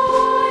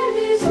time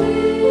is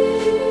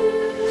here,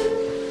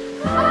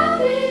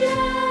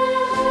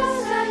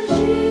 happiness and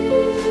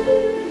cheer,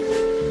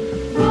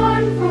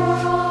 one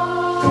for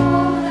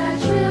all that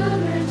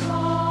children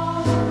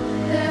call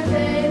their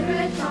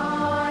favorite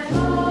time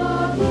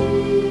of year.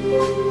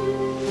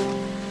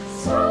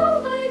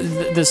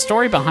 The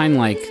story behind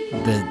like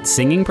the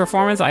singing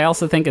performance, I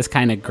also think is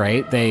kind of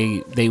great.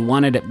 They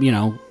wanted,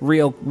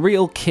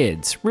 real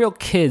kids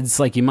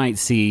like you might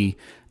see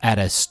at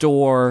a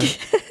store.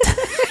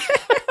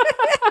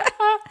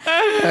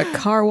 A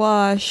car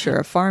wash or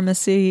a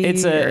pharmacy.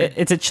 It's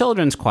a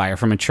children's choir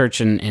from a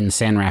church in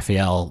San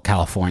Rafael,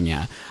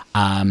 California.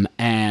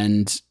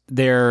 And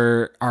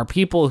there are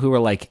people who are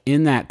like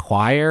in that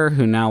choir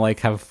who now like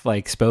have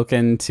like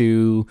spoken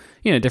to,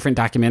 different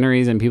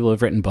documentaries and people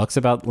who've written books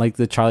about like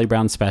the Charlie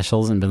Brown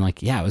specials and been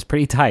like, yeah, it was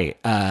pretty tight.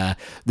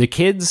 The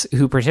kids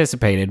who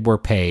participated were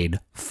paid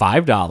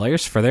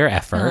 $5 for their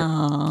effort.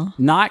 Aww.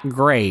 Not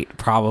great,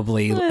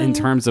 probably in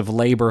terms of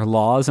labor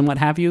laws and what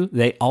have you.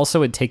 They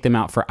also would take them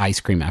out for ice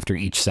cream after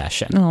each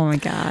session. Oh my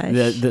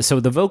gosh. So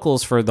the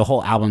vocals for the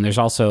whole album, there's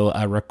also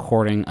a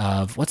recording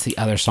of, what's the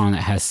other song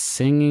that has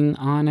singing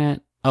on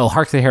it? Oh,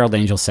 Hark the Herald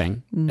Angels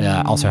Sing.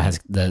 Also has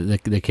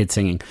the kids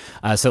singing.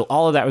 So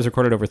all of that was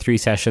recorded over 3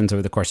 sessions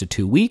over the course of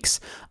 2 weeks.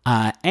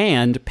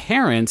 And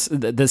parents,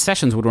 the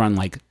sessions would run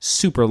like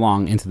super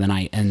long into the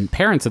night. And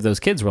parents of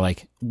those kids were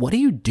like, what do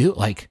you do?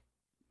 Like,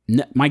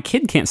 my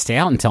kid can't stay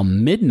out until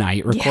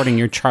midnight recording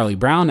your Charlie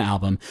Brown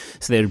album.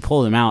 So they would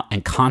pull them out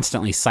and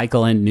constantly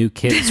cycle in new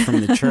kids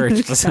from the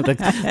church. So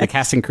the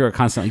casting crew are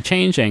constantly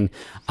changing.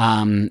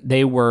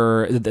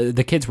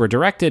 The kids were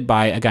directed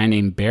by a guy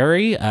named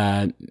Barry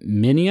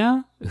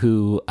Minia,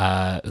 who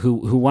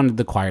wanted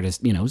the choir to,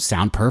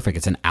 sound perfect.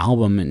 It's an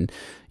album and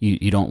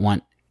you don't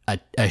want a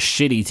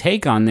shitty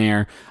take on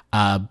there.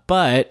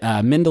 But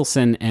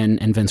Mendelson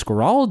and Vince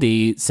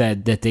Guaraldi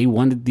said that they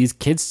wanted these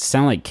kids to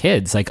sound like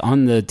kids. Like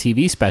on the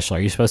TV special,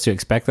 are you supposed to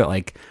expect that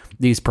like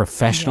these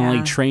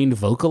professionally trained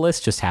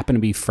vocalists just happen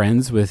to be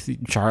friends with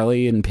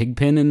Charlie and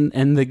Pigpen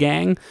and the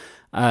gang?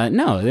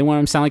 No, they want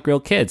them to sound like real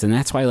kids. And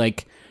that's why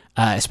like,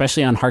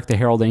 especially on Hark the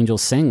Herald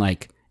Angels Sing,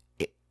 like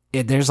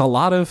there's a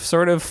lot of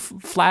sort of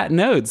flat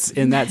notes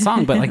in that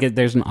song, but like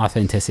there's an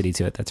authenticity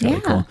to it that's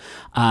really cool.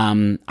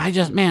 I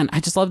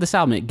just love this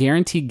album. It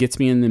guaranteed gets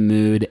me in the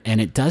mood,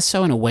 and it does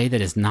so in a way that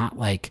is not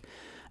like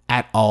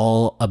at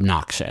all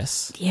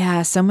obnoxious.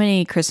 Yeah, so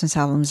many Christmas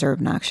albums are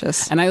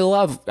obnoxious. And I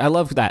love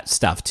that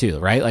stuff too,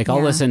 right? Like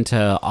I'll listen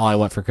to All I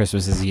Want for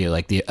Christmas Is You,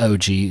 like the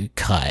OG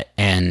cut,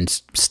 and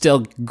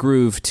still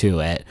groove to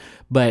it,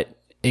 but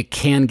it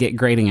can get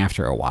grating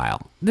after a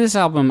while. This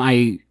album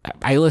I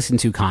listen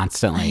to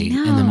constantly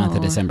in the month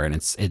of December, and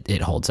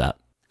it holds up.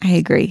 I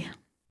agree.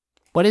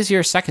 What is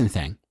your second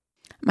thing?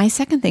 My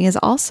second thing is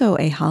also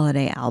a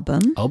holiday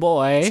album. Oh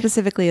boy.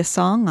 Specifically a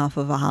song off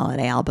of a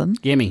holiday album.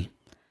 Gimme.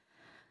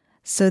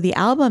 So the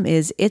album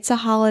is It's a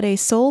Holiday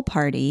Soul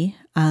Party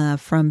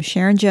from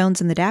Sharon Jones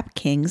and the Dap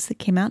Kings that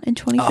came out in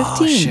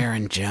 2015. Oh,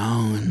 Sharon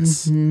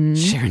Jones.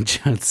 Sharon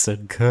Jones, so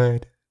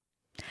good.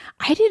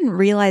 I didn't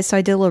realize, so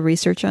I did a little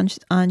research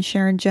on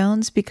Sharon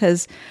Jones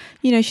because,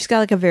 she's got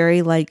like a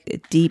very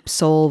like deep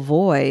soul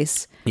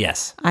voice.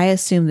 Yes. I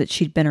assumed that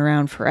she'd been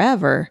around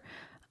forever,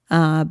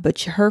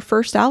 but her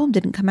first album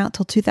didn't come out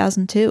till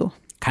 2002.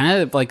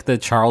 Kind of like the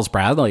Charles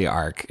Bradley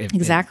arc.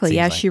 Exactly.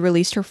 Yeah, she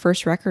released her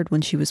first record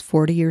when she was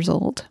 40 years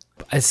old.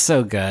 It's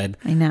so good.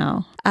 I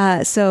know.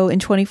 So in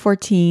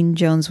 2014,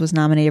 Jones was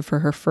nominated for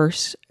her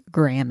first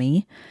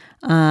Grammy.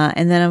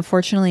 And then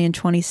unfortunately in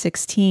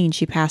 2016,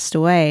 she passed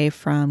away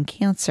from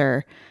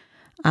cancer.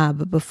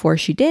 But before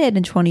she did,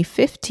 in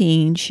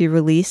 2015, she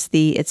released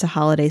the It's a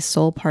Holiday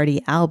Soul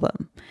Party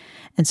album.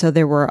 And so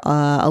there were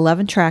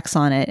 11 tracks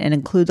on it and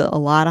include a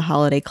lot of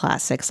holiday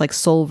classics, like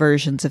soul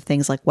versions of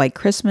things like White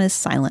Christmas,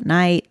 Silent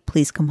Night,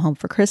 Please Come Home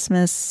for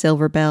Christmas,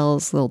 Silver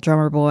Bells, Little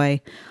Drummer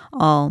Boy,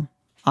 all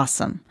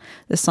awesome.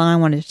 The song I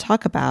wanted to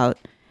talk about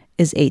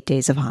is 8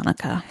 Days of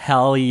Hanukkah.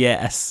 Hell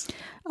yes.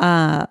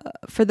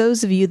 For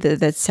those of you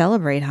that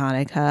celebrate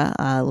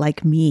Hanukkah,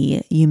 like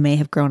me, you may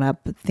have grown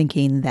up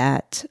thinking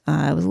that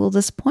it was a little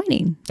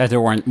disappointing. That there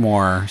weren't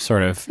more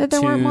sort of That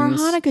there weren't more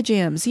Hanukkah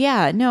jams.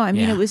 Yeah, no, I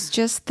mean, Yeah. it was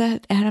just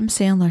that Adam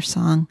Sandler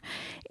song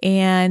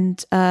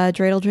and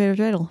Dreidel, Dreidel,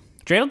 Dreidel.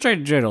 Dreidel,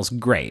 Dreidel, Dreidel is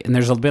great. And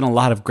there's been a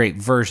lot of great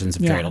versions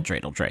of Yeah. Dreidel,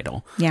 Dreidel,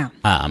 Dreidel. Yeah.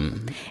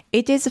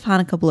 8 Days of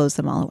Hanukkah blows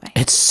them all away.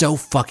 It's so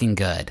fucking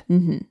good.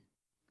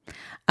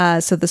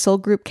 So the soul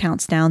group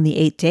counts down the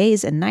 8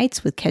 days and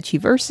nights with catchy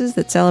verses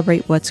that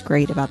celebrate what's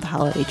great about the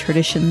holiday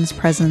traditions,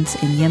 presents,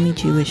 and yummy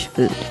Jewish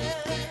food.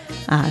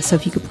 So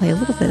if you could play a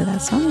little bit of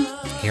that song.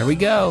 Here we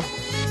go.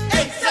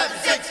 8, 7,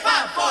 6,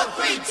 5, 4,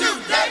 3, 2,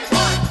 day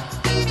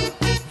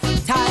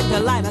 1. Time to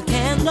light a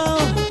candle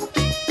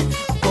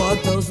for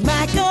those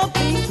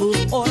Maccabees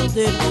whose oil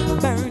did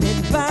burn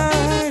and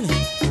burn.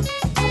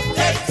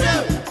 Day 2.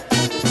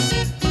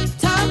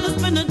 Time to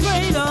spin the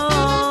dreidel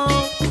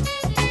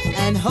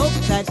and hope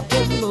that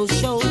Gimbal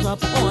shows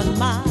up on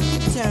my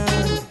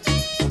turn.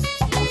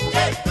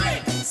 Day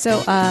 3.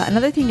 So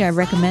another thing I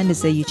recommend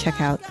is that you check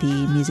out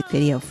the music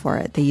video for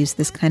it. They use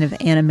this kind of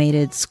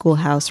animated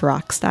schoolhouse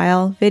rock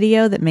style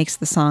video that makes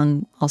the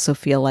song also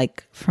feel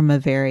like from a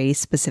very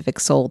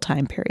specific soul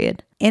time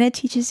period. And it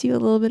teaches you a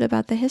little bit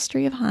about the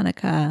history of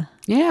Hanukkah.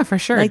 Yeah, for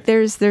sure. Like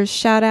there's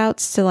shout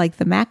outs to like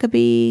the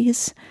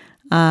Maccabees.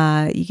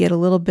 You get a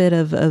little bit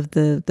of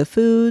the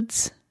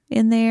foods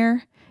in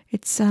there.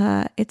 It's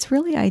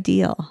really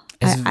ideal.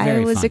 It's I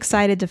very was fun.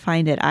 excited to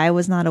find it. I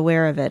was not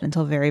aware of it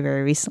until very,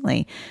 very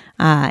recently.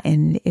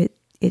 And it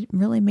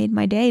really made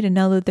my day to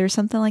know that there's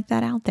something like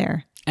that out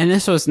there. And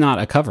this was not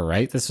a cover,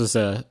 right? This was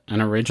an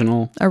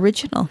original.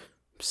 Original.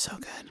 So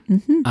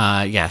good.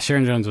 Yeah,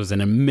 Sharon Jones was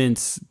an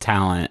immense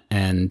talent,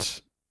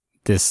 and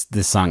this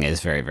song is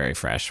very, very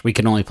fresh. We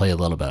can only play a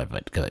little bit of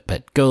it,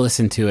 but go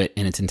listen to it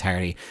in its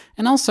entirety.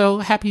 And also,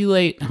 happy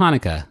late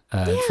Hanukkah,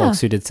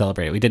 folks who did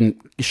celebrate it. We didn't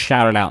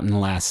shout it out in the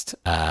last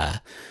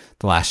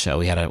show.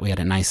 We had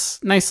a nice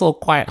little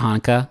quiet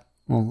Hanukkah.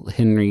 Well,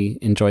 Henry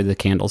enjoyed the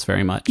candles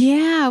very much.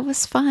 Yeah, it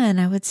was fun.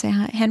 I would say,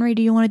 Henry,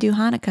 do you want to do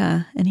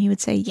Hanukkah? And he would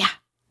say, yeah.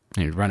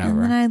 And he'd run And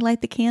over. then I'd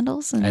light the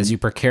candles. And As you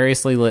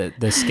precariously lit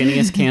the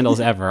skinniest candles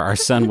ever, our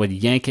son would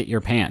yank at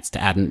your pants to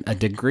add a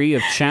degree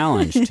of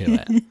challenge to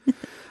it.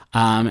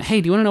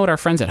 Hey, do you want to know what our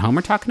friends at home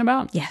are talking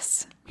about?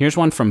 yes. Here's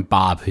one from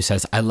Bob who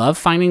says, I love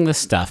finding the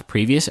stuff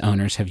previous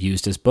owners have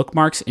used as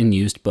bookmarks in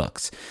used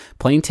books.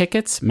 Plane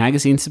tickets,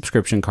 magazine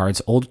subscription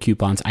cards, old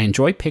coupons. I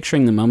enjoy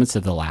picturing the moments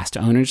of the last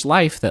owner's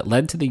life that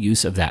led to the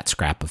use of that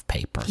scrap of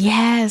paper.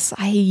 Yes,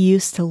 I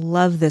used to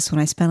love this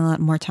when I spent a lot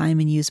more time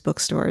in used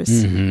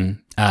bookstores.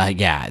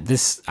 Yeah,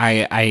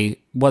 I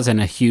wasn't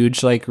a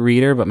huge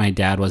reader, but my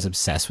dad was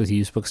obsessed with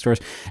used bookstores.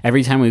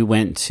 Every time we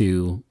went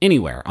to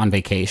anywhere on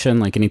vacation,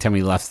 like anytime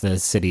we left the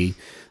city,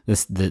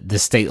 the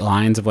state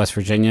lines of West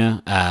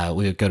Virginia,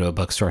 we would go to a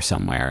bookstore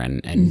somewhere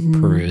and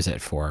peruse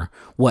it for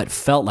what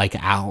felt like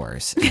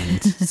hours.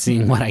 And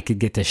seeing what I could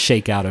get to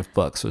shake out of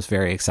books was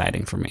very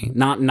exciting for me.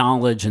 Not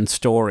knowledge and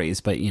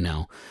stories, but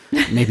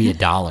maybe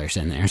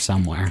 $1 in there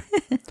somewhere.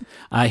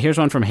 Here's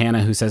one from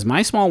Hannah who says,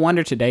 my small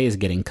wonder today is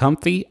getting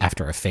comfy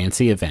after a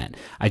fancy event.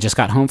 I just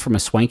got home from a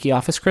swanky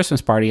office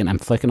Christmas party and I'm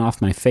flicking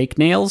off my fake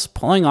nails,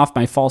 pulling off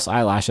my false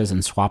eyelashes,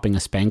 and swapping a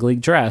spangly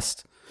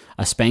dress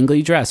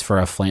for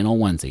a flannel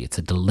onesie. It's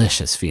a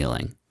delicious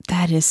feeling.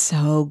 That is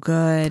so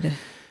good.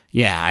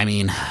 Yeah, I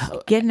mean,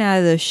 Getting out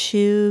of those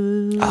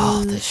shoes.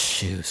 oh, the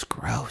shoes,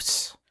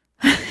 gross.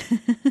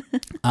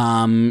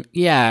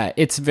 Yeah,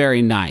 it's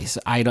very nice.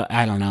 I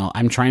don't know.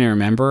 I'm trying to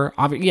remember.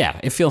 Yeah,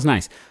 it feels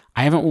nice.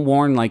 I haven't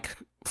worn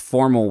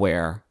formal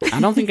wear. I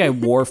don't think I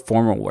wore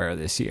formal wear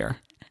this year.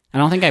 I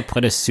don't think I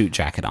put a suit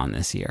jacket on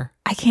this year.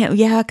 I can't,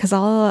 because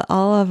all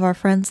of our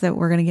friends that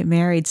were going to get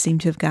married seem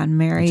to have gotten I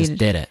married. just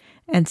did it.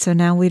 And so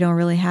now we don't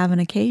really have an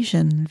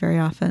occasion very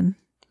often.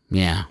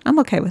 Yeah. I'm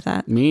okay with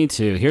that. Me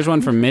too. Here's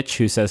one from Mitch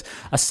who says,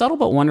 a subtle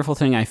but wonderful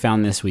thing I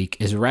found this week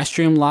is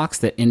restroom locks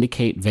that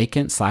indicate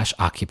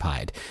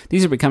vacant/occupied.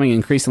 These are becoming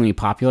increasingly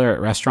popular at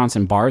restaurants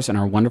and bars and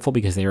are wonderful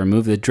because they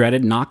remove the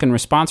dreaded knock and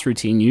response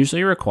routine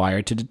usually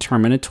required to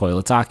determine a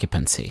toilet's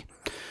occupancy.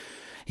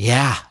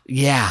 Yeah.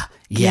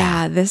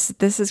 This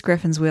is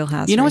Griffin's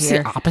wheelhouse. You know right what's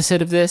here. the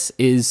opposite of this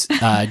is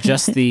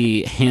just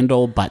the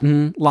handle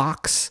button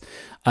locks.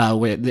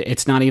 Where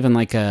it's not even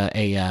like a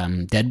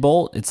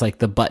deadbolt. It's like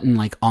the button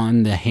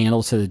on the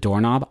handle to the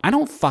doorknob. I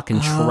don't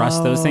fucking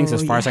trust those things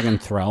as far as I can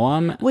throw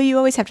them. Well, you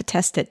always have to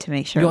test it to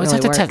make sure You it always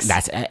really have to works.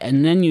 test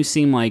and then you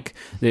seem like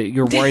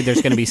you're worried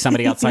there's going to be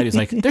somebody outside who's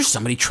like, there's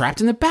somebody trapped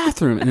in the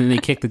bathroom, and then they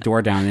kick the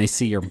door down and they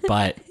see your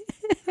butt.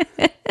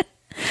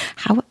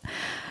 How?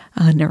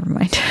 Oh, never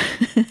mind.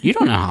 You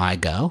don't know how I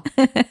go.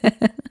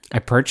 I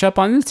perch up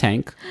on the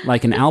tank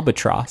like an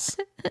albatross.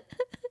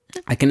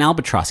 Like an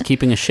albatross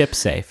keeping a ship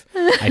safe.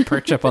 I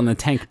perch up on the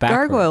tank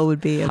backwards. Gargoyle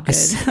would be a I good.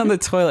 sit on the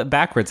toilet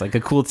backwards like a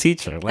cool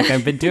teacher, like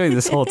I've been doing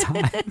this whole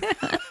time.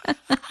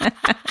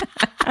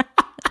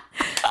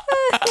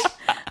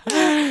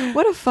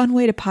 What a fun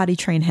way to potty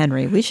train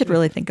Henry. We should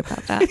really think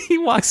about that. He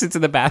walks into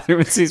the bathroom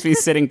and sees me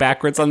sitting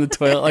backwards on the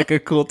toilet like a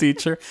cool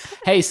teacher.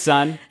 Hey,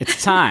 son,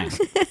 it's time.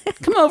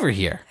 Come over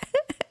here.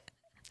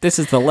 This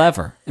is the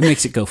lever. It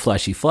makes it go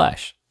fleshy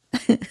flesh.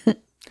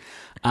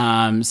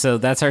 So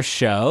that's our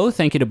show.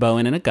 Thank you to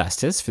Bowen and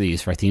Augustus for the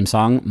use of our theme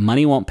song,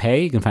 Money Won't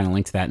Pay. You can find a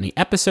link to that in the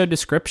episode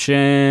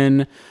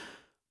description.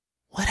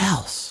 What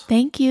else?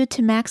 Thank you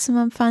to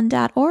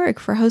MaximumFun.org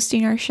for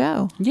hosting our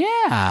show.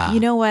 Yeah. You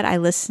know what I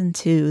listened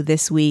to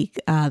this week?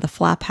 The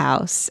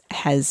Flophouse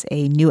has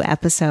a new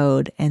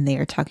episode, and they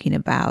are talking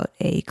about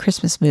a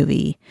Christmas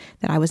movie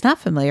that I was not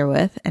familiar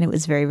with, and it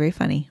was very, very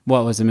funny.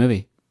 What was the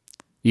movie?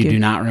 You do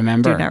not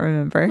remember? Do not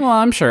remember. Well,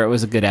 I'm sure it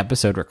was a good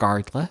episode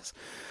regardless.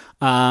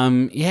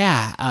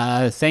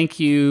 Thank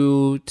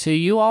you to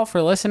you all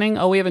for listening.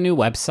 Oh, we have a new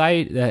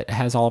website that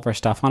has all of our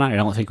stuff on it. I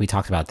don't think we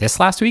talked about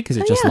this last week because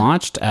it just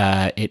launched.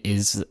 It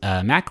is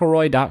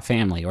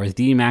McElroy.family or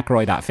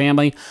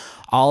themcElroy.family.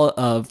 All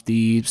of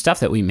the stuff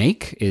that we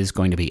make is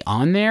going to be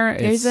on there.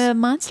 There's a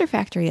Monster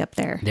Factory up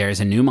there. There's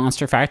a new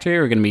Monster Factory.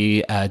 We're going to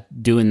be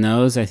doing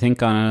those, I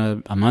think,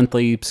 on a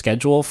monthly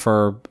schedule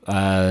for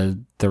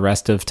the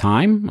rest of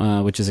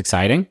time, which is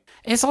exciting.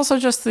 It's also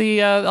just the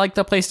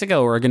the place to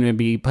go. We're going to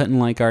be putting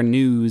like our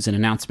news and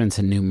announcements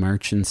and new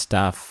merch and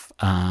stuff.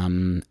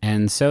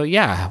 And so,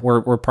 yeah,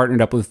 we're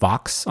partnered up with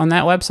Vox on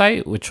that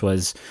website, which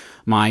was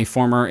my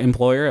former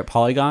employer at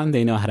Polygon.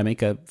 They know how to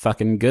make a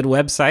fucking good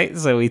website.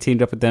 So we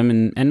teamed up with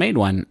them and made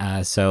one.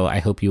 So I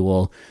hope you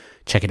will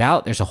check it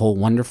out. There's a whole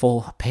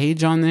wonderful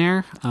page on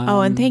there.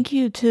 And thank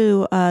you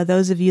to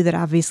those of you that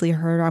obviously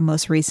heard our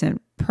most recent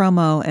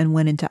promo and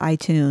went into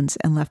iTunes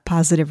and left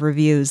positive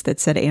reviews that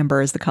said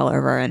amber is the color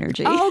of our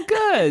energy. Oh,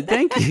 good.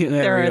 Thank you.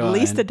 There are at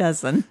least a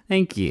dozen.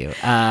 Thank you.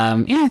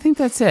 I think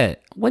that's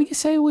it. What do you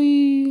say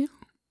we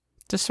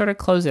just sort of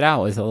close it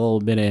out with a little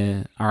bit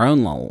of our own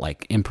little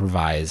like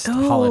improvised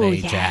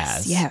holiday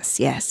jazz? Yes.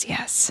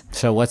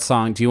 So what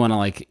song do you want to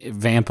like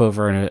vamp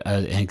over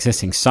an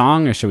existing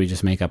song, or should we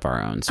just make up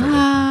our own sort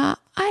of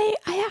thing?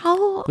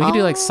 We could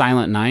do like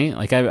Silent Night.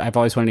 Like I've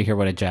always wanted to hear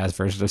what a jazz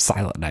version of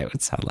Silent Night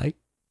would sound like.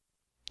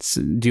 So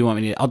do you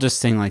want me to? I'll just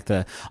sing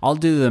I'll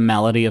do the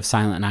melody of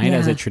Silent Night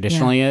as it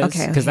traditionally is,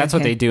 because that's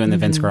what they do in the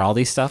Vince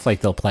Guaraldi stuff.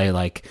 Like they'll play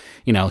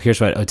here's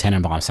what O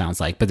Tenenbaum sounds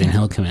like, but then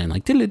he'll come in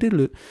like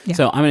diddle-diddle.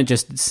 So I'm gonna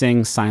just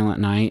sing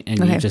Silent Night and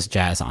you just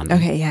jazz on me.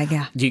 Okay,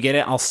 yeah. Do you get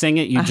it? I'll sing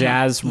it. You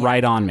jazz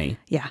right on me.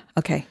 Yeah.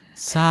 Okay.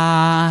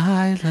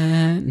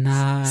 Silent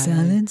Night.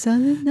 Silent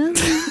night.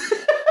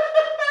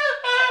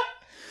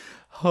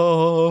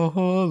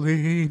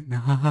 Holy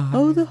night.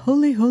 Oh, the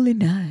holy, holy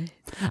night.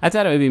 I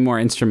thought it would be more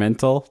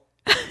instrumental.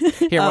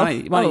 Here,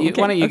 why don't you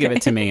give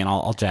it to me and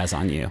I'll jazz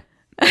on you.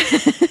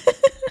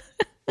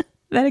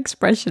 That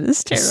expression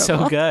is terrible.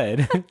 So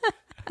good.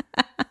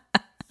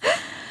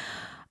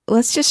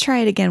 Let's just try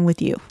it again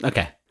with you.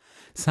 Okay.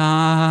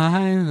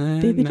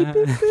 Silent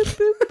night.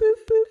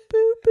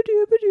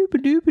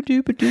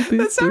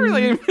 That's not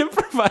really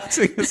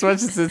improvising as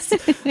much as it's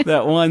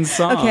that one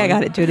song. Okay, I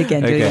got it. Do it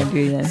again. Do it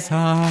again.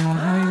 Silent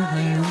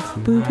night.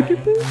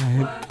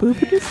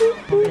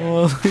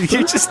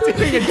 You're just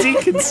doing a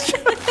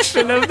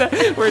deconstruction of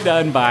that. We're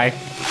done. Bye.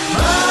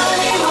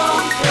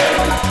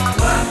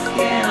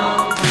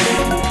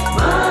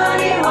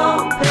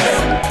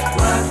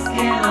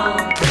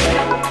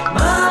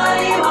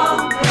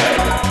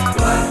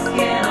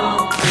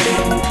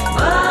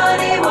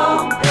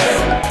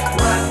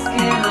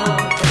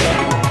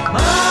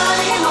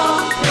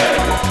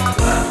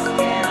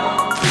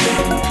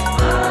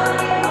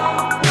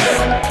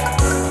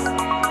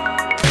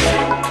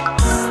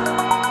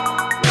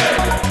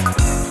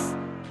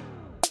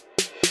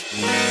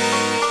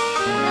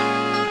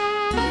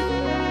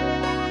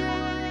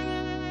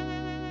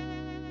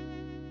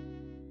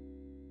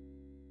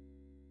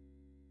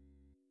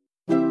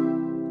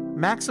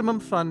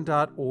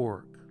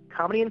 MaximumFun.org.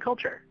 Comedy and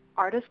culture.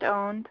 Artist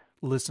owned.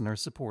 Listener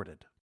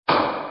supported.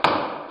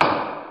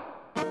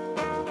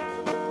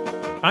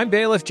 I'm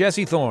Bailiff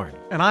Jesse Thorne.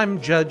 And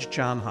I'm Judge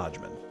John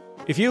Hodgman.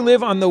 If you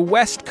live on the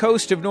west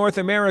coast of North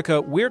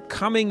America, we're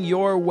coming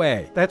your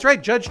way. That's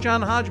right, Judge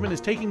John Hodgman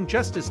is taking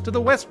justice to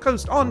the West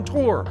Coast on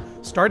tour.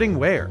 Starting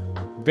where?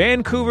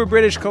 Vancouver,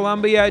 British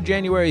Columbia,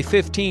 January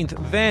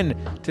 15th, then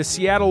to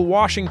Seattle,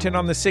 Washington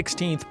on the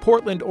 16th,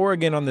 Portland,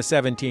 Oregon on the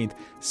 17th,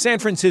 San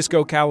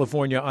Francisco,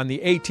 California on the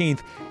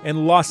 18th,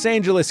 and Los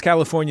Angeles,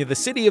 California, the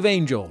City of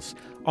Angels,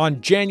 on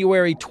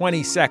January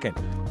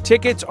 22nd.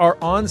 Tickets are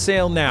on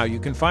sale now. You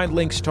can find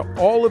links to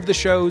all of the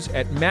shows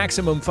at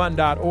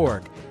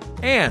MaximumFun.org.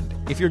 And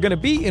if you're going to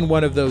be in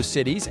one of those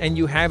cities and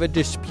you have a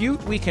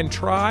dispute we can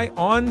try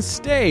on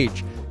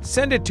stage,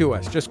 send it to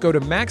us. Just go to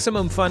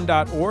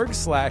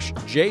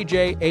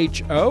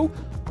MaximumFun.org/JJHO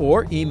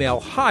or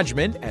email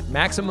Hodgman at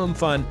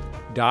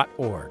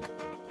MaximumFun.org.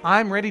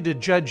 I'm ready to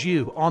judge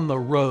you on the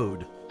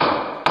road.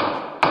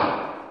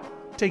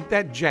 Take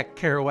that, Jack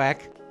Kerouac,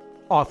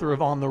 author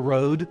of On the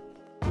Road.